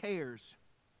from the tares,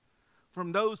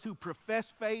 from those who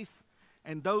profess faith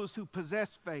and those who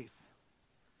possess faith.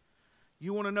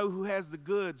 You want to know who has the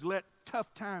goods? Let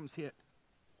tough times hit.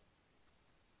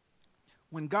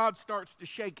 When God starts to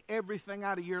shake everything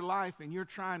out of your life and you're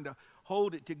trying to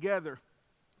hold it together,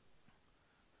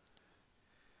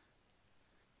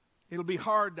 it'll be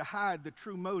hard to hide the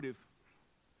true motive.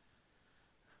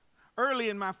 Early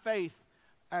in my faith,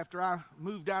 after I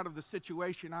moved out of the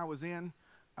situation I was in,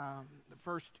 the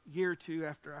first year or two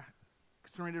after I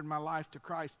surrendered my life to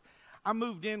Christ, I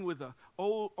moved in with an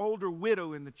older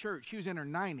widow in the church. She was in her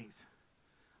 90s.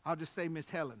 I'll just say Miss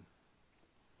Helen.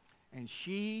 And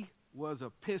she was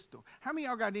a pistol. How many of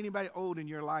y'all got anybody old in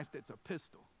your life that's a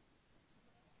pistol?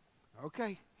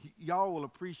 Okay, y'all will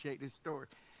appreciate this story.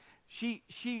 She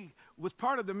was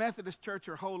part of the Methodist Church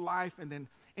her whole life, and then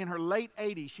in her late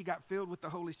 80s, she got filled with the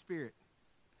Holy Spirit.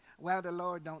 Well, the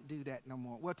Lord don't do that no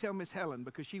more. Well, tell Miss Helen,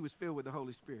 because she was filled with the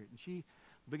Holy Spirit. And she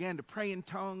began to pray in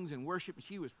tongues and worship, and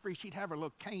she was free. She'd have her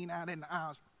little cane out in the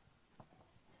aisles.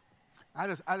 I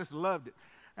just loved it.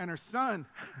 And her son,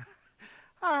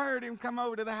 I heard him come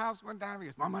over to the house one time. He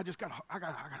goes, Mom, I got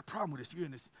a problem with this. You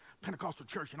in this Pentecostal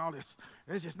church and all this.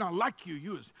 It's just not like you.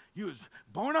 You was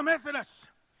born a Methodist.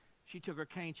 She took her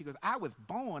cane. She goes, I was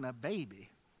born a baby.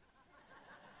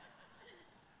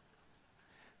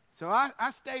 So I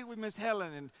stayed with Miss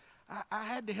Helen, and I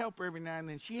had to help her every now and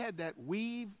then. She had that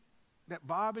weave, that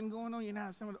bobbing going on. You know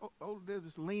how some of the older days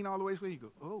just lean all the way, so you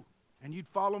go, oh, and you'd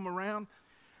follow them around.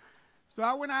 So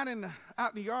I went out in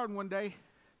the yard one day,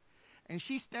 and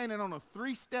she's standing on a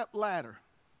 3-step ladder.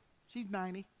 She's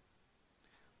 90,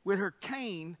 with her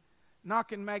cane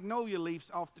knocking magnolia leaves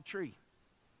off the tree.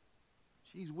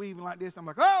 She's weaving like this. I'm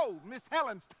like, oh, Miss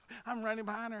Helen. I'm running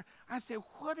behind her. I said,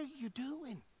 what are you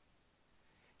doing?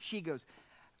 She goes,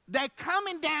 they're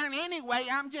coming down anyway.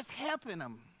 I'm just helping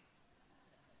them.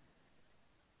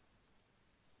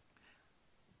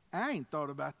 I ain't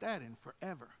thought about that in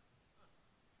forever.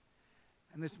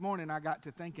 And this morning I got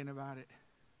to thinking about it.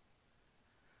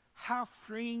 How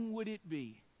freeing would it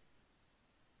be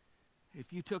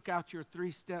if you took out your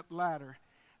 3-step ladder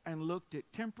and looked at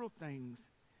temporal things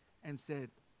and said,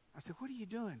 what are you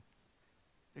doing?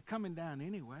 They're coming down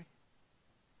anyway.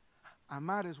 I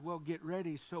might as well get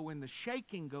ready so when the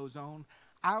shaking goes on,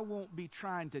 I won't be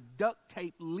trying to duct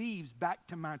tape leaves back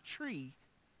to my tree,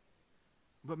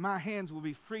 but my hands will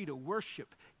be free to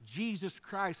worship Jesus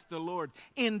Christ the Lord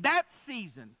in that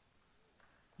season.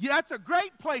 Yeah, that's a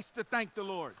great place to thank the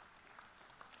Lord.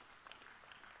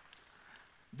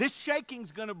 This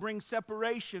shaking's going to bring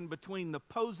separation between the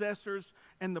possessors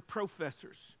and the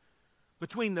professors,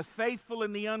 between the faithful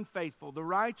and the unfaithful, the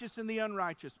righteous and the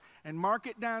unrighteous. And mark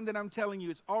it down that I'm telling you,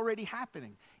 it's already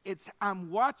happening.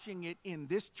 I'm watching it in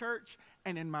this church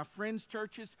and in my friends'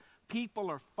 churches. People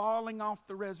are falling off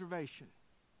the reservation.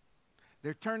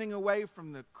 They're turning away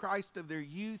from the Christ of their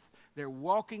youth. They're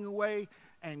walking away,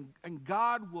 and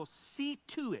God will see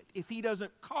to it. If He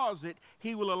doesn't cause it,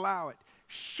 He will allow it.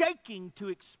 Shaking to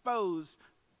expose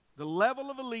the level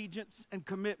of allegiance and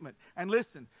commitment. And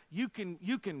listen, you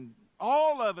can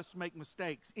all of us make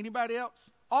mistakes. Anybody else?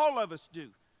 All of us do.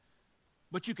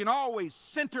 But you can always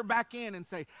center back in and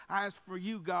say, as for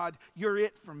you, God, you're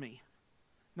it for me.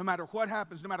 No matter what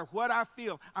happens, no matter what I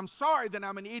feel. I'm sorry that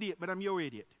I'm an idiot, but I'm your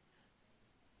idiot.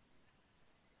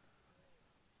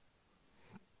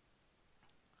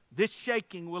 This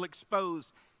shaking will expose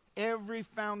every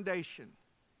foundation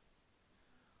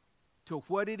to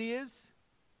what it is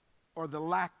or the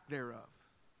lack thereof.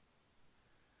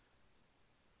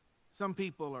 Some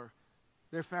people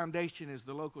their foundation is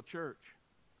the local church.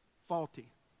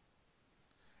 Faulty.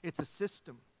 It's a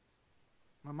system.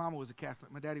 My mama was a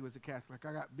Catholic. My daddy was a Catholic.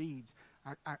 I got beads.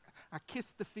 I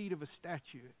kissed the feet of a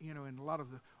statue, in a lot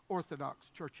of the Orthodox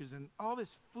churches, and all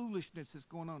this foolishness is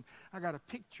going on. I got a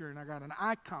picture, and I got an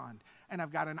icon, and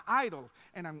I've got an idol,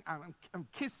 and I'm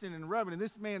kissing and rubbing, and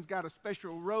this man's got a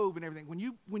special robe and everything.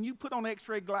 When you put on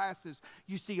x-ray glasses,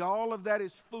 you see all of that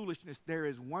is foolishness. There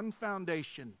is one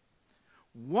foundation.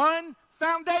 One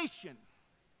foundation.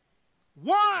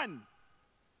 One.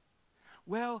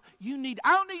 Well, I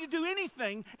don't need to do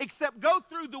anything except go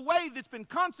through the way that's been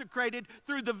consecrated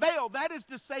through the veil. That is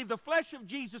to say, the flesh of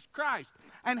Jesus Christ.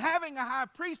 And having a high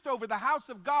priest over the house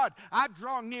of God, I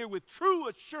draw near with true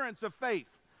assurance of faith.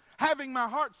 Having my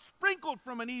heart sprinkled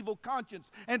from an evil conscience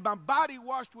and my body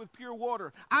washed with pure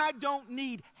water. I don't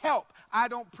need help. I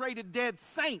don't pray to dead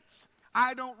saints.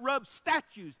 I don't rub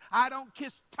statues. I don't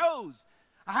kiss toes.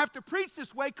 I have to preach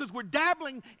this way because we're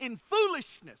dabbling in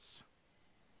foolishness.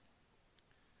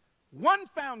 One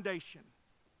foundation.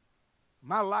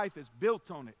 My life is built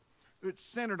on it. It's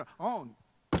centered on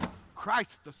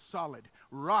Christ the solid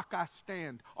rock I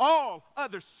stand. All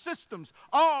other systems,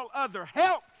 all other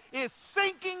help is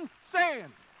sinking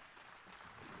sand.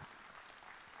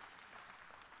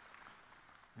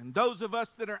 And those of us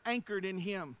that are anchored in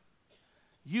Him,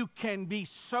 you can be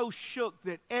so shook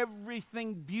that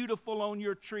everything beautiful on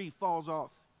your tree falls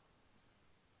off.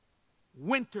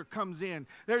 Winter comes in.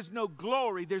 There's no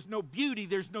glory. There's no beauty.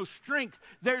 There's no strength.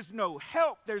 There's no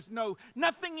help. There's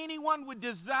nothing anyone would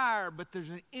desire, but there's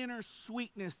an inner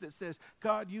sweetness that says,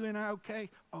 God, you and I okay?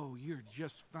 Oh, you're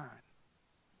just fine.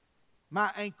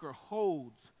 My anchor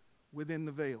holds within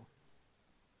the veil.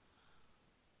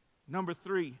 Number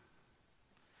 3,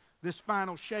 this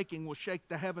final shaking will shake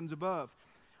the heavens above.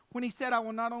 When He said, I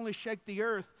will not only shake the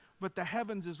earth, but the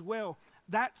heavens as well,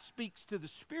 that speaks to the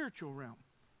spiritual realm.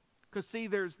 Because see,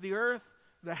 there's the earth,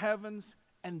 the heavens,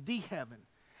 and the heaven.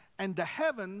 And the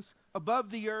heavens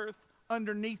above the earth,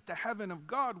 underneath the heaven of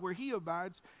God, where He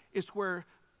abides, is where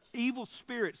evil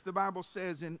spirits, the Bible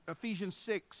says in Ephesians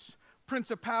 6,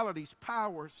 principalities,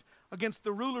 powers, against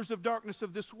the rulers of darkness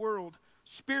of this world,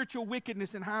 spiritual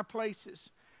wickedness in high places.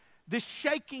 This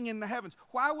shaking in the heavens.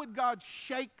 Why would God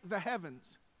shake the heavens?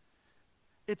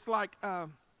 It's like, I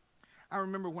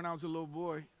remember when I was a little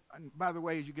boy, and by the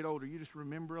way, as you get older, you just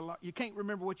remember a lot. You can't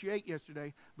remember what you ate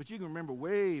yesterday, but you can remember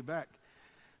way back.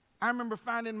 I remember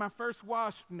finding my first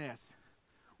wasp nest,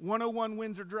 101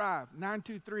 Windsor Drive,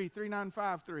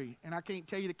 923-3953, and I can't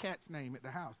tell you the cat's name at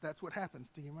the house. That's what happens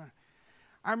to you, man.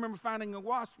 I remember finding a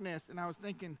wasp nest, and I was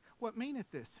thinking, what meaneth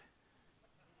this?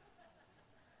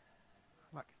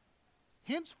 Like,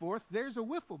 henceforth, there's a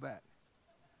wiffle bat.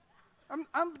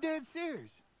 I'm dead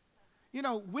serious.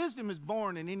 Wisdom is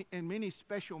born in many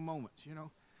special moments,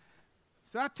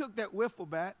 So I took that wiffle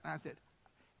bat and I said,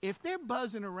 if they're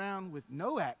buzzing around with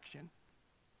no action,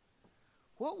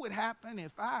 what would happen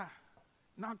if I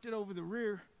knocked it over the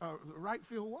right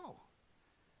field wall?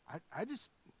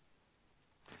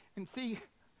 And see,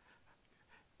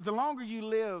 the longer you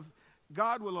live,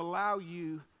 God will allow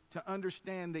you to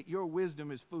understand that your wisdom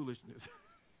is foolishness.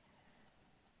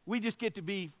 We just get to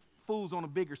be fools on a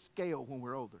bigger scale when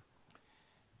we're older.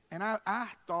 And I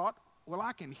thought, well,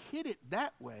 I can hit it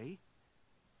that way.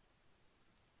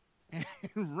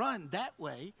 and run that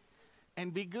way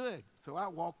and be good. So I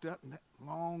walked up in that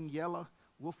long yellow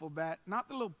wiffle bat. Not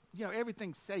the little,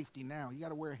 everything's safety now. You got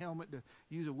to wear a helmet to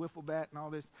use a wiffle bat and all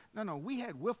this. No, we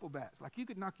had wiffle bats. Like you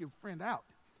could knock your friend out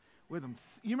with them.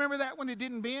 You remember that one that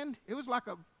didn't bend? It was like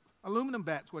a aluminum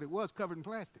bat's what it was, covered in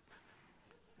plastic.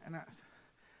 And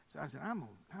so I said, I'm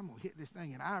gonna hit this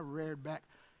thing, and I reared back,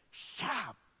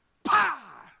 pa!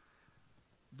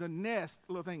 The nest,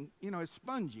 little thing, it's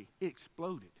spongy. It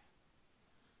exploded.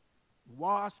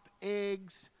 Wasp,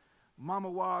 eggs, mama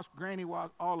wasp, granny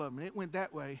wasp, all of them. And it went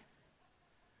that way.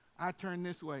 I turned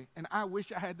this way, and I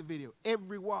wish I had the video.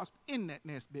 Every wasp in that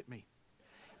nest bit me.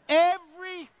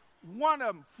 Every one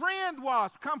of them. Friend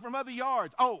wasp come from other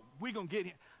yards. Oh, we're going to get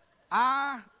him.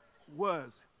 I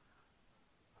was.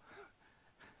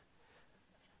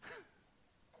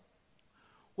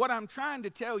 What I'm trying to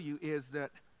tell you is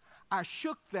that I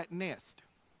shook that nest,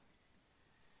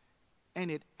 and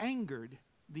it angered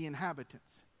the inhabitants.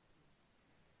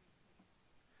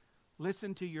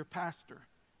 Listen to your pastor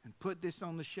and put this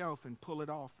on the shelf and pull it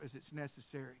off as it's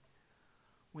necessary.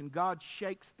 When God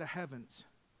shakes the heavens,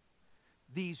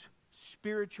 these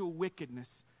spiritual wickedness,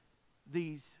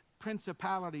 these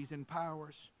principalities and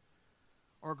powers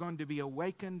are going to be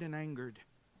awakened and angered.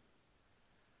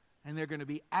 And they're going to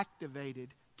be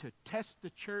activated to test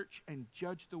the church and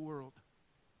judge the world.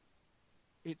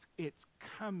 It's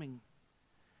coming.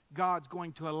 God's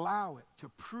going to allow it to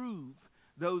prove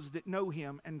those that know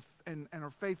him and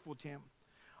are faithful to him.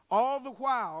 All the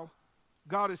while,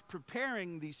 God is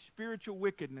preparing these spiritual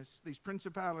wickedness, these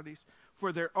principalities,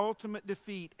 for their ultimate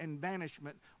defeat and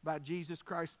banishment by Jesus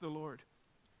Christ the Lord.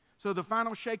 So the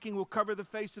final shaking will cover the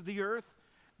face of the earth.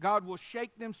 God will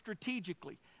shake them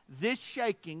strategically. This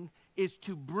shaking is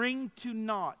to bring to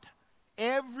naught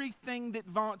everything that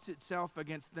vaunts itself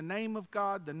against the name of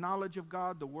God, the knowledge of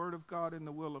God, the word of God, and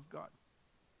the will of God.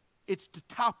 It's to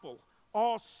topple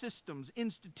all systems,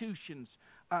 institutions,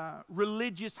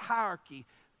 religious hierarchy.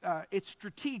 It's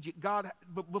strategic.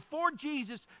 But before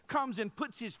Jesus comes and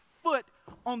puts his foot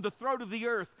on the throat of the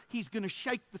earth, he's going to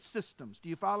shake the systems. Do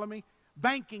you follow me?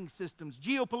 Banking systems,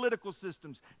 geopolitical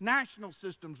systems, national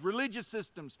systems, religious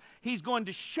systems. He's going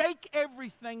to shake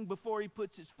everything before he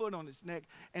puts his foot on his neck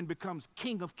and becomes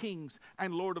King of Kings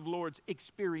and Lord of Lords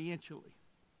experientially.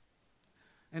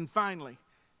 And finally,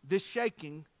 this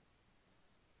shaking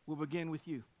will begin with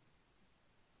you.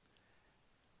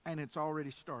 And it's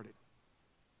already started.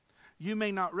 You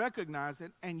may not recognize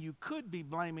it, and you could be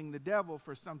blaming the devil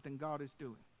for something God is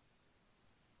doing.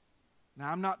 Now,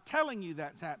 I'm not telling you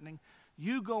that's happening.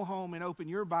 You go home and open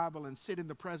your Bible and sit in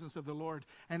the presence of the Lord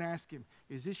and ask him,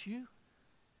 is this you?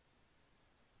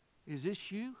 Is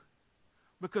this you?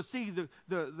 Because see, the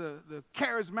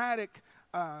charismatic,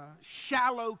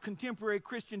 shallow contemporary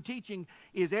Christian teaching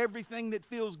is everything that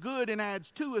feels good and adds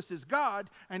to us is God,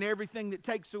 and everything that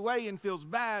takes away and feels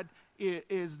bad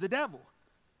is the devil.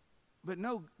 But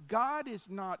no, God is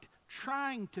not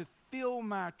trying to fill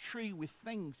my tree with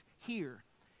things here.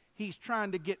 He's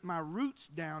trying to get my roots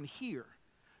down here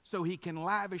so he can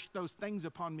lavish those things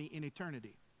upon me in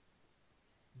eternity.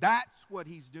 That's what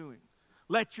he's doing.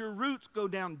 Let your roots go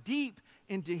down deep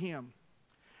into him.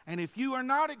 And if you are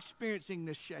not experiencing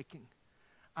this shaking,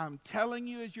 I'm telling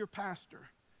you as your pastor,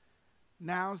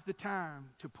 now's the time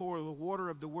to pour the water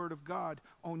of the Word of God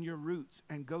on your roots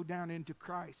and go down into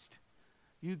Christ.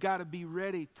 You've got to be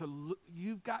ready to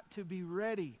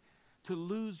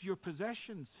lose your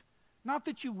possessions. Not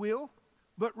that you will,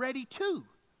 but ready to. Do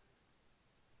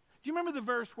you remember the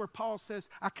verse where Paul says,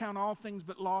 I count all things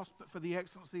but loss, but for the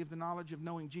excellency of the knowledge of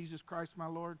knowing Jesus Christ my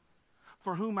Lord,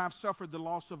 for whom I've suffered the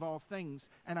loss of all things,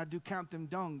 and I do count them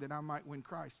dung that I might win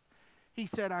Christ. He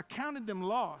said, I counted them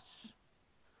loss,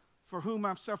 for whom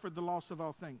I've suffered the loss of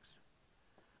all things.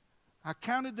 I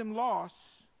counted them loss,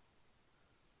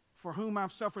 for whom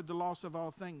I've suffered the loss of all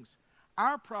things.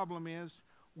 Our problem is,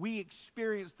 we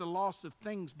experience the loss of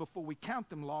things before we count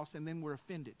them loss, and then we're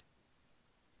offended.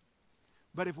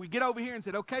 But if we get over here and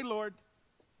say, okay, Lord,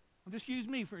 I'll just use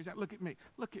me for example. Look at me.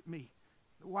 Look at me.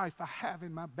 The wife I have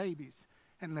and my babies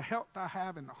and the health I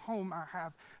have and the home I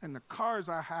have and the cars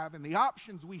I have and the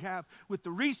options we have with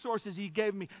the resources he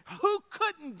gave me. Who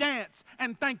couldn't dance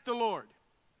and thank the Lord?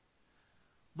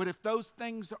 But if those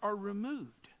things are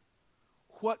removed,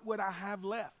 what would I have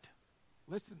left?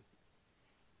 Listen.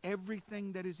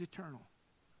 Everything that is eternal.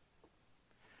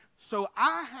 So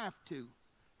I have to,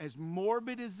 as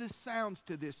morbid as this sounds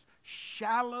to this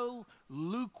shallow,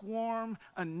 lukewarm,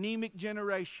 anemic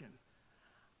generation,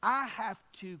 I have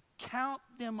to count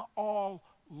them all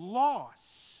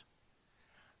loss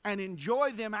and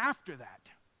enjoy them after that,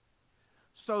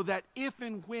 so that if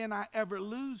and when I ever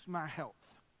lose my health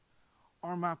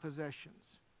or my possessions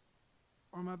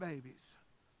or my babies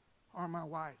or my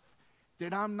wife,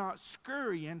 that I'm not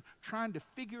scurrying trying to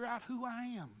figure out who I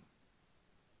am.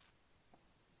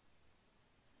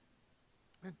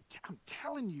 And I'm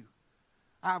telling you,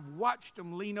 I've watched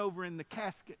them lean over in the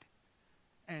casket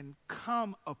and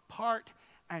come apart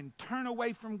and turn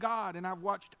away from God. And I've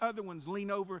watched other ones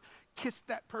lean over, kiss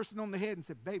that person on the head and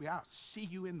say, baby, I'll see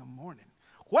you in the morning.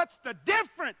 What's the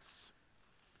difference?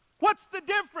 What's the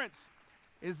difference?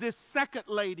 Is this second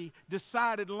lady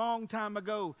decided a long time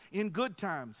ago, in good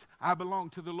times, I belong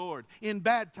to the Lord. In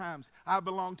bad times, I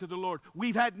belong to the Lord.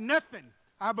 We've had nothing.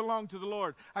 I belong to the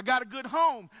Lord. I got a good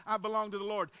home. I belong to the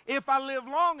Lord. If I live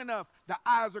long enough, the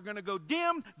eyes are going to go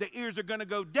dim. The ears are going to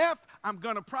go deaf. I'm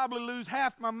going to probably lose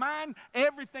half my mind.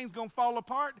 Everything's going to fall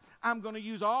apart. I'm going to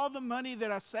use all the money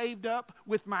that I saved up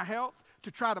with my health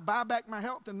to try to buy back my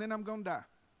health, and then I'm going to die.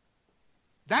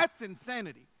 That's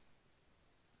insanity.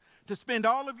 To spend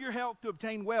all of your health to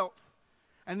obtain wealth,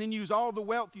 and then use all the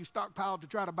wealth you stockpiled to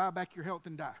try to buy back your health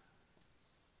and die.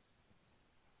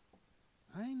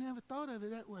 I ain't never thought of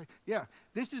it that way. Yeah,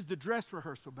 this is the dress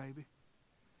rehearsal, baby.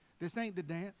 This ain't the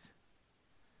dance.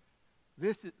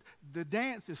 The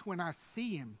dance is when I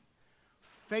see him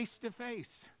face to face.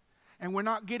 And we're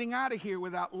not getting out of here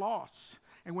without loss.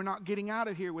 And we're not getting out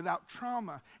of here without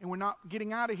trauma. And we're not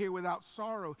getting out of here without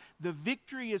sorrow. The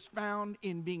victory is found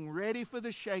in being ready for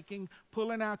the shaking,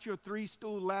 pulling out your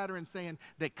 3-stool ladder and saying,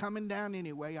 they're coming down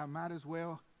anyway, I might as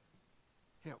well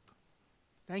help.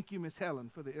 Thank you, Miss Helen,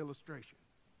 for the illustration.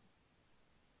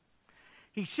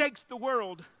 He shakes the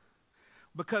world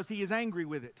because he is angry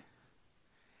with it.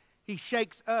 He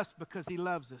shakes us because he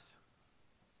loves us.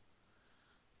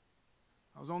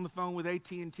 I was on the phone with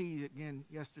AT&T again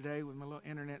yesterday with my little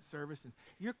internet service, and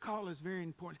your call is very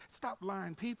important. Stop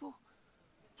lying, people.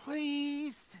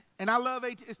 Please. And I love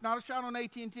AT&T. It's not a shot on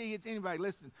AT&T. It's anybody.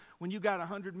 Listen, when you got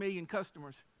 100 million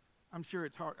customers, I'm sure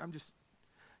it's hard.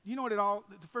 You know what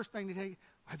the first thing they tell you,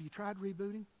 have you tried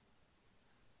rebooting?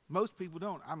 Most people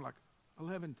don't. I'm like,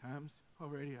 11 times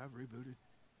already I've rebooted.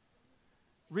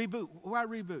 Reboot. Why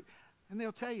reboot? And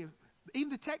they'll tell you, even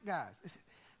the tech guys, they say,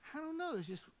 I don't know, it's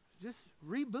just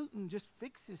rebooting just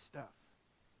fixes stuff.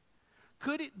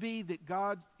 Could it be that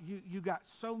God, you got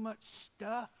so much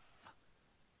stuff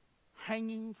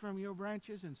hanging from your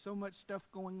branches and so much stuff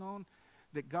going on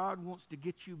that God wants to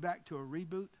get you back to a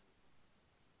reboot?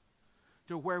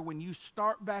 To where when you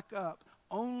start back up,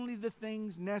 only the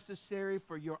things necessary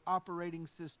for your operating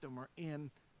system are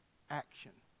in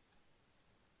action.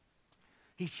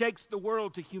 He shakes the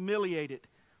world to humiliate it,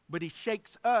 but he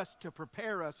shakes us to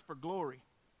prepare us for glory.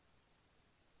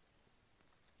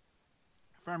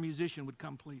 If our musician would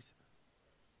come, please.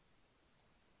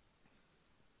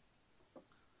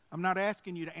 I'm not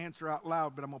asking you to answer out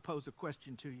loud, but I'm going to pose a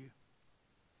question to you.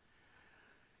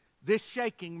 This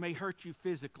shaking may hurt you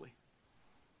physically.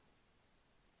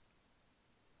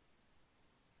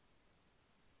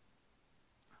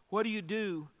 What do you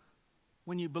do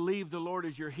when you believe the Lord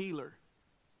is your healer,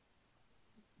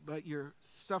 but you're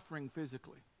suffering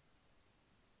physically?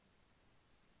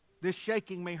 This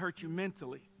shaking may hurt you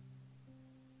mentally.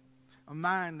 A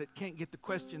mind that can't get the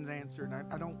questions answered.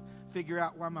 I don't figure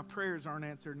out why my prayers aren't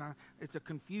answered. It's a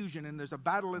confusion and there's a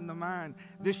battle in the mind.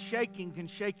 This shaking can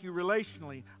shake you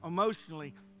relationally,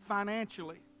 emotionally,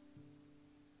 financially.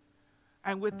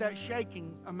 And with that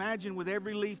shaking, imagine with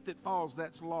every leaf that falls,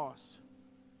 that's loss.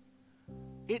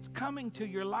 It's coming to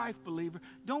your life, believer.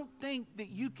 Don't think that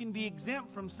you can be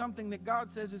exempt from something that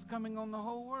God says is coming on the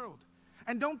whole world.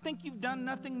 And don't think you've done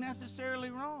nothing necessarily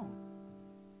wrong.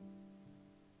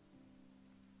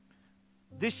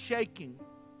 This shaking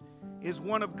is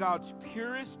one of God's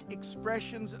purest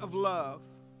expressions of love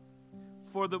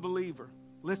for the believer.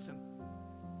 Listen.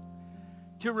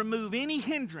 To remove any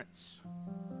hindrance,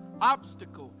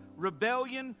 obstacle,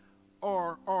 rebellion,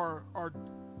 or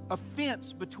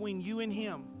offense between you and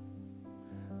him.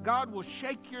 God will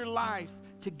shake your life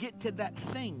to get to that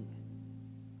thing.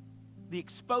 The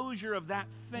exposure of that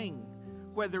thing,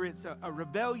 whether it's a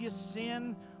rebellious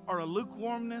sin or a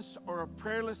lukewarmness or a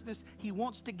prayerlessness, he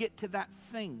wants to get to that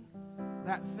thing.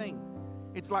 That thing.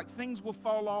 It's like things will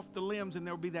fall off the limbs and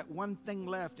there'll be that one thing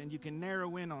left and you can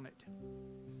narrow in on it.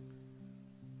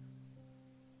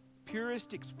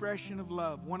 Purest expression of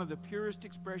love, one of the purest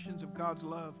expressions of God's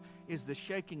love is the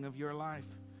shaking of your life.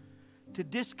 To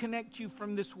disconnect you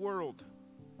from this world,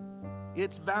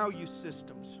 its value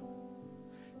systems.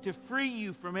 To free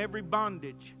you from every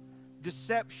bondage,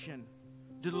 deception,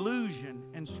 delusion,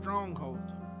 and stronghold.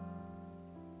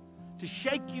 To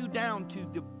shake you down to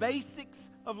the basics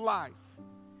of life.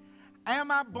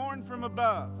 Am I born from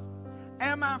above?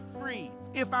 Am I free?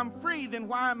 If I'm free, then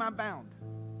why am I bound?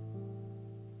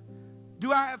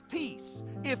 Do I have peace?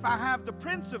 If I have the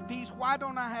Prince of Peace, why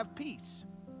don't I have peace?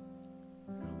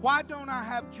 Why don't I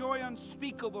have joy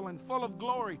unspeakable and full of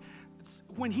glory?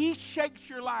 When He shakes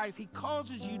your life, He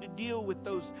causes you to deal with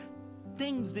those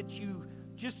things that you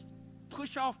just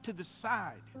push off to the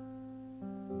side.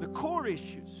 The core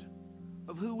issues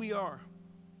of who we are.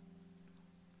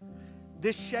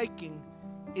 This shaking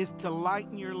is to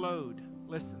lighten your load.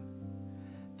 Listen,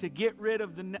 to get rid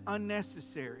of the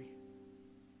unnecessary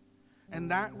and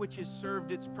that which has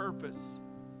served its purpose,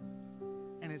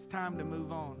 and it's time to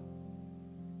move on.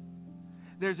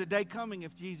 There's a day coming,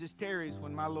 if Jesus tarries,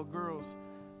 when my little girls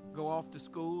go off to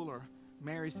school or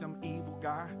marry some evil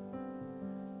guy.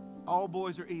 All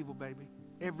boys are evil, baby.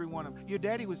 Every one of them. Your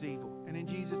daddy was evil, and then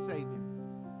Jesus saved him.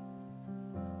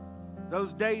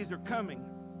 Those days are coming.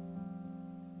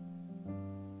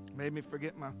 Made me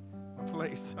forget my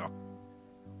place. So.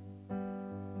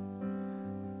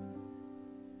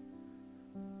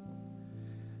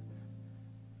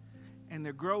 And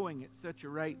they're growing at such a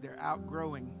rate, they're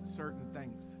outgrowing certain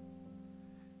things.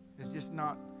 It's just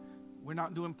not, we're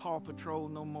not doing Paw Patrol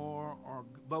no more or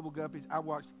Bubble Guppies. I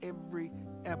watched every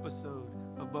episode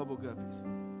of Bubble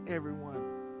Guppies. Every one.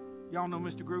 Y'all know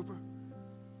Mr. Grouper?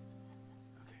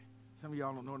 Okay. Some of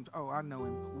y'all don't know him. Oh, I know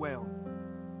him well.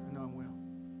 I know him well.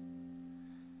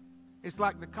 It's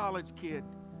like the college kid.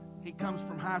 He comes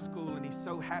from high school and he's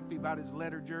so happy about his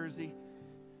letter jersey,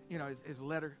 you know, his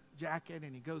letter jacket,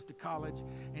 and he goes to college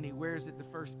and he wears it the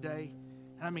first day.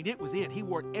 And I mean, it was it. He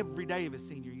wore it every day of his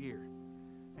senior year.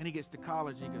 And he gets to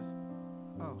college and he goes,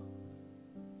 oh,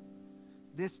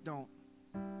 this don't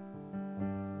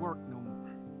work no more.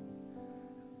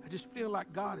 I just feel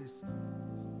like God is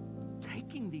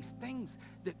taking these things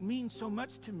that mean so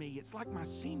much to me. It's like my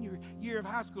senior year of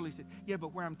high school. He said, yeah,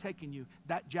 but where I'm taking you,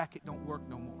 that jacket don't work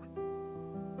no more.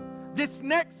 This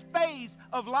next phase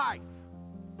of life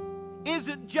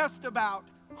isn't just about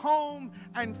home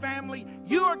and family.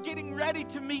 You are getting ready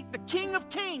to meet the King of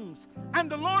Kings and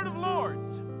the Lord of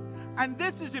Lords. And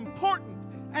this is important,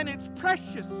 and it's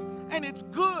precious, and it's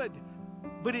good,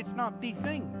 but it's not the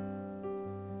thing.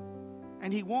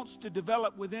 And He wants to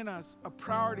develop within us a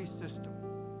priority system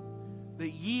that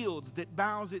yields, that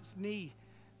bows its knee,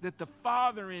 that the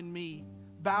Father in me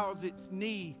bows its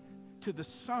knee to the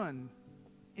Son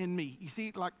in me. You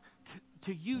see, like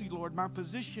to you, Lord, my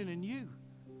position in you.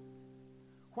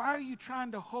 Why are you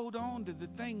trying to hold on to the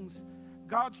things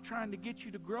God's trying to get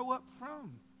you to grow up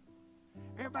from?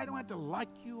 Everybody don't have to like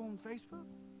you on Facebook.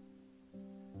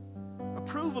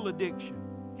 Approval addiction.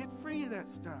 Get free of that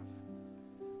stuff.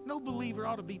 No believer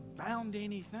ought to be bound to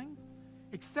anything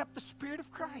except the Spirit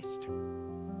of Christ.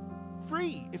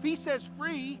 Free. If He says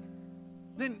free,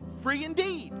 then free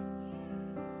indeed.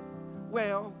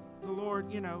 Well, the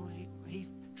Lord, you know,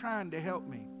 He's trying to help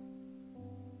me.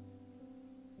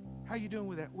 How you doing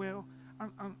with that? Well,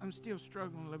 I'm still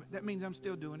struggling a little bit. That means I'm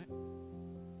still doing it.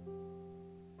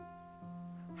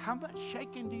 How much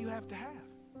shaking do you have to have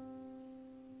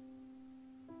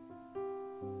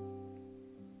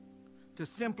to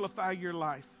simplify your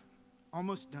life?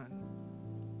 Almost done.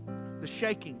 The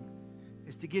shaking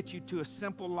is to get you to a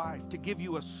simple life, to give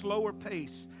you a slower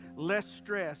pace, less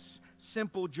stress,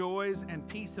 simple joys, and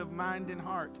peace of mind and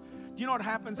heart. Do you know what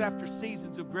happens after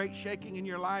seasons of great shaking in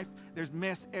your life? There's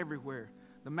mess everywhere.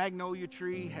 The magnolia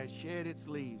tree has shed its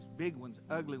leaves, big ones,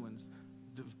 ugly ones,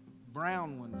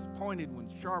 brown ones, pointed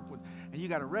ones, sharp ones, and you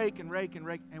got to rake and rake and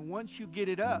rake, and once you get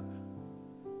it up,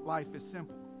 life is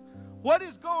simple. What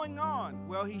is going on?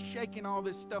 Well, He's shaking all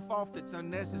this stuff off that's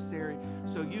unnecessary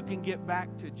so you can get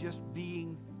back to just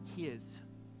being His.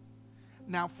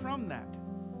 Now from that,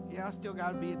 yeah, I still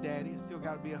got to be a daddy, I still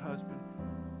got to be a husband,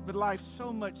 but life's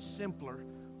so much simpler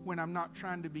when I'm not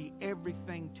trying to be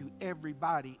everything to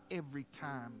everybody every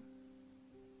time.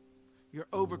 You're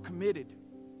overcommitted.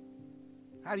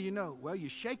 How do you know? Well, you're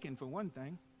shaking for one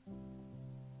thing.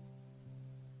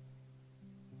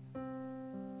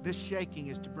 This shaking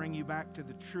is to bring you back to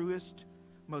the truest,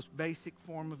 most basic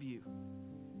form of you,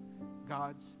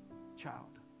 God's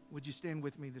child. Would you stand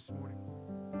with me this morning?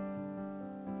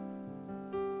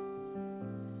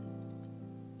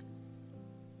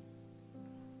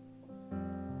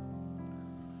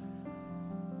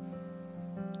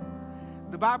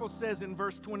 The Bible says in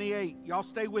verse 28, y'all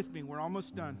stay with me, we're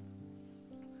almost done.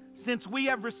 Since we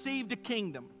have received a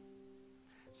kingdom,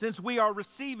 since we are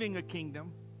receiving a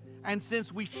kingdom, and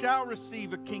since we shall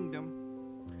receive a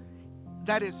kingdom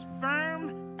that is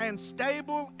firm and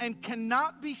stable and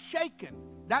cannot be shaken,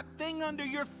 that thing under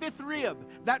your fifth rib,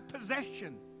 that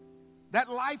possession, That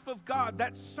life of God,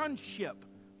 that sonship,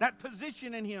 that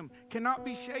position in Him cannot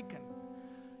be shaken.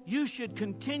 You should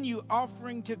continue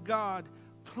offering to God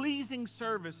pleasing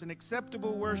service and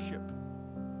acceptable worship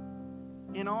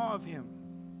in awe of Him.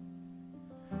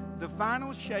 The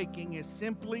final shaking is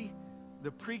simply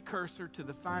the precursor to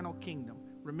the final kingdom.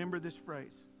 Remember this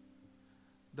phrase.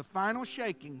 The final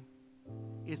shaking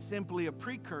is simply a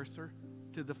precursor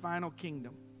to the final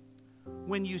kingdom.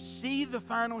 When you see the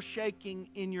final shaking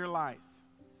in your life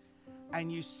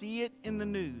and you see it in the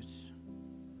news,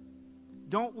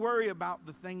 don't worry about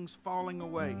the things falling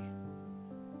away.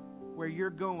 Where you're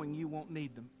going, you won't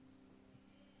need them.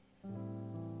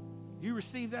 You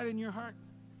receive that in your heart?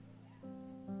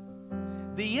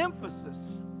 The emphasis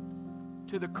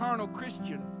to the carnal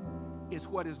Christian is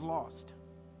what is lost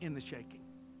in the shaking.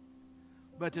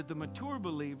 But to the mature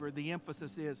believer, the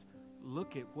emphasis is,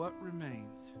 look at what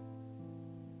remains.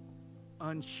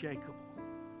 Unshakable,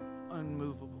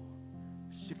 unmovable.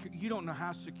 Secure. You don't know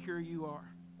how secure you are.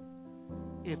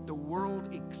 If the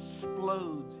world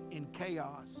explodes in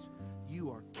chaos, you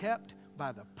are kept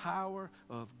by the power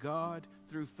of God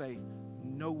through faith.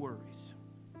 No worries.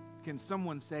 Can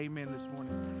someone say amen this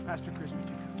morning? Pastor Chris, would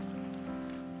you come?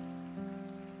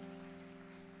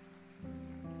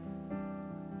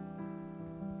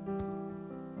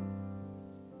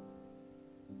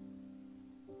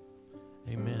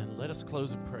 Amen. Let us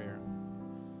close in prayer.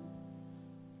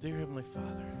 Dear Heavenly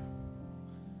Father,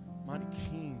 mighty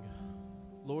King,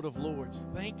 Lord of Lords,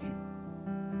 thank you.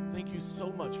 Thank you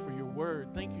so much for your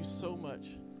word. Thank you so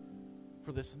much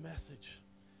for this message.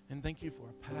 And thank you for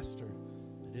a pastor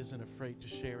that isn't afraid to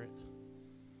share it.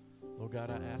 Lord God,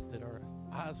 I ask that our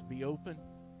eyes be open.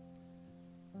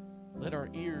 Let our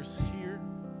ears hear.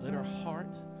 Let our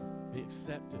heart be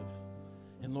acceptive.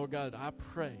 And Lord God, I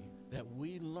pray that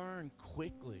we learn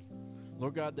quickly.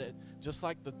 Lord God, that just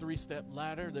like the 3-step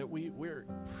ladder, that we're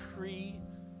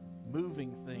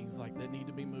moving things like that need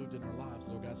to be moved in our lives,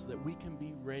 Lord God, so that we can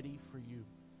be ready for you.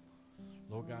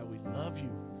 Lord God, we love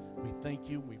you. We thank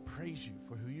you. We praise you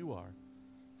for who you are.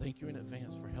 Thank you in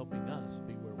advance for helping us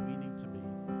be where we need to be.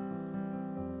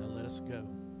 Now let us go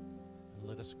and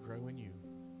let us grow in you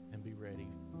and be ready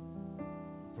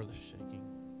for the shaking.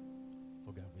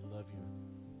 Lord God, we love you.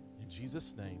 In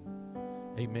Jesus' name,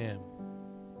 amen.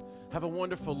 Have a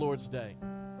wonderful Lord's Day.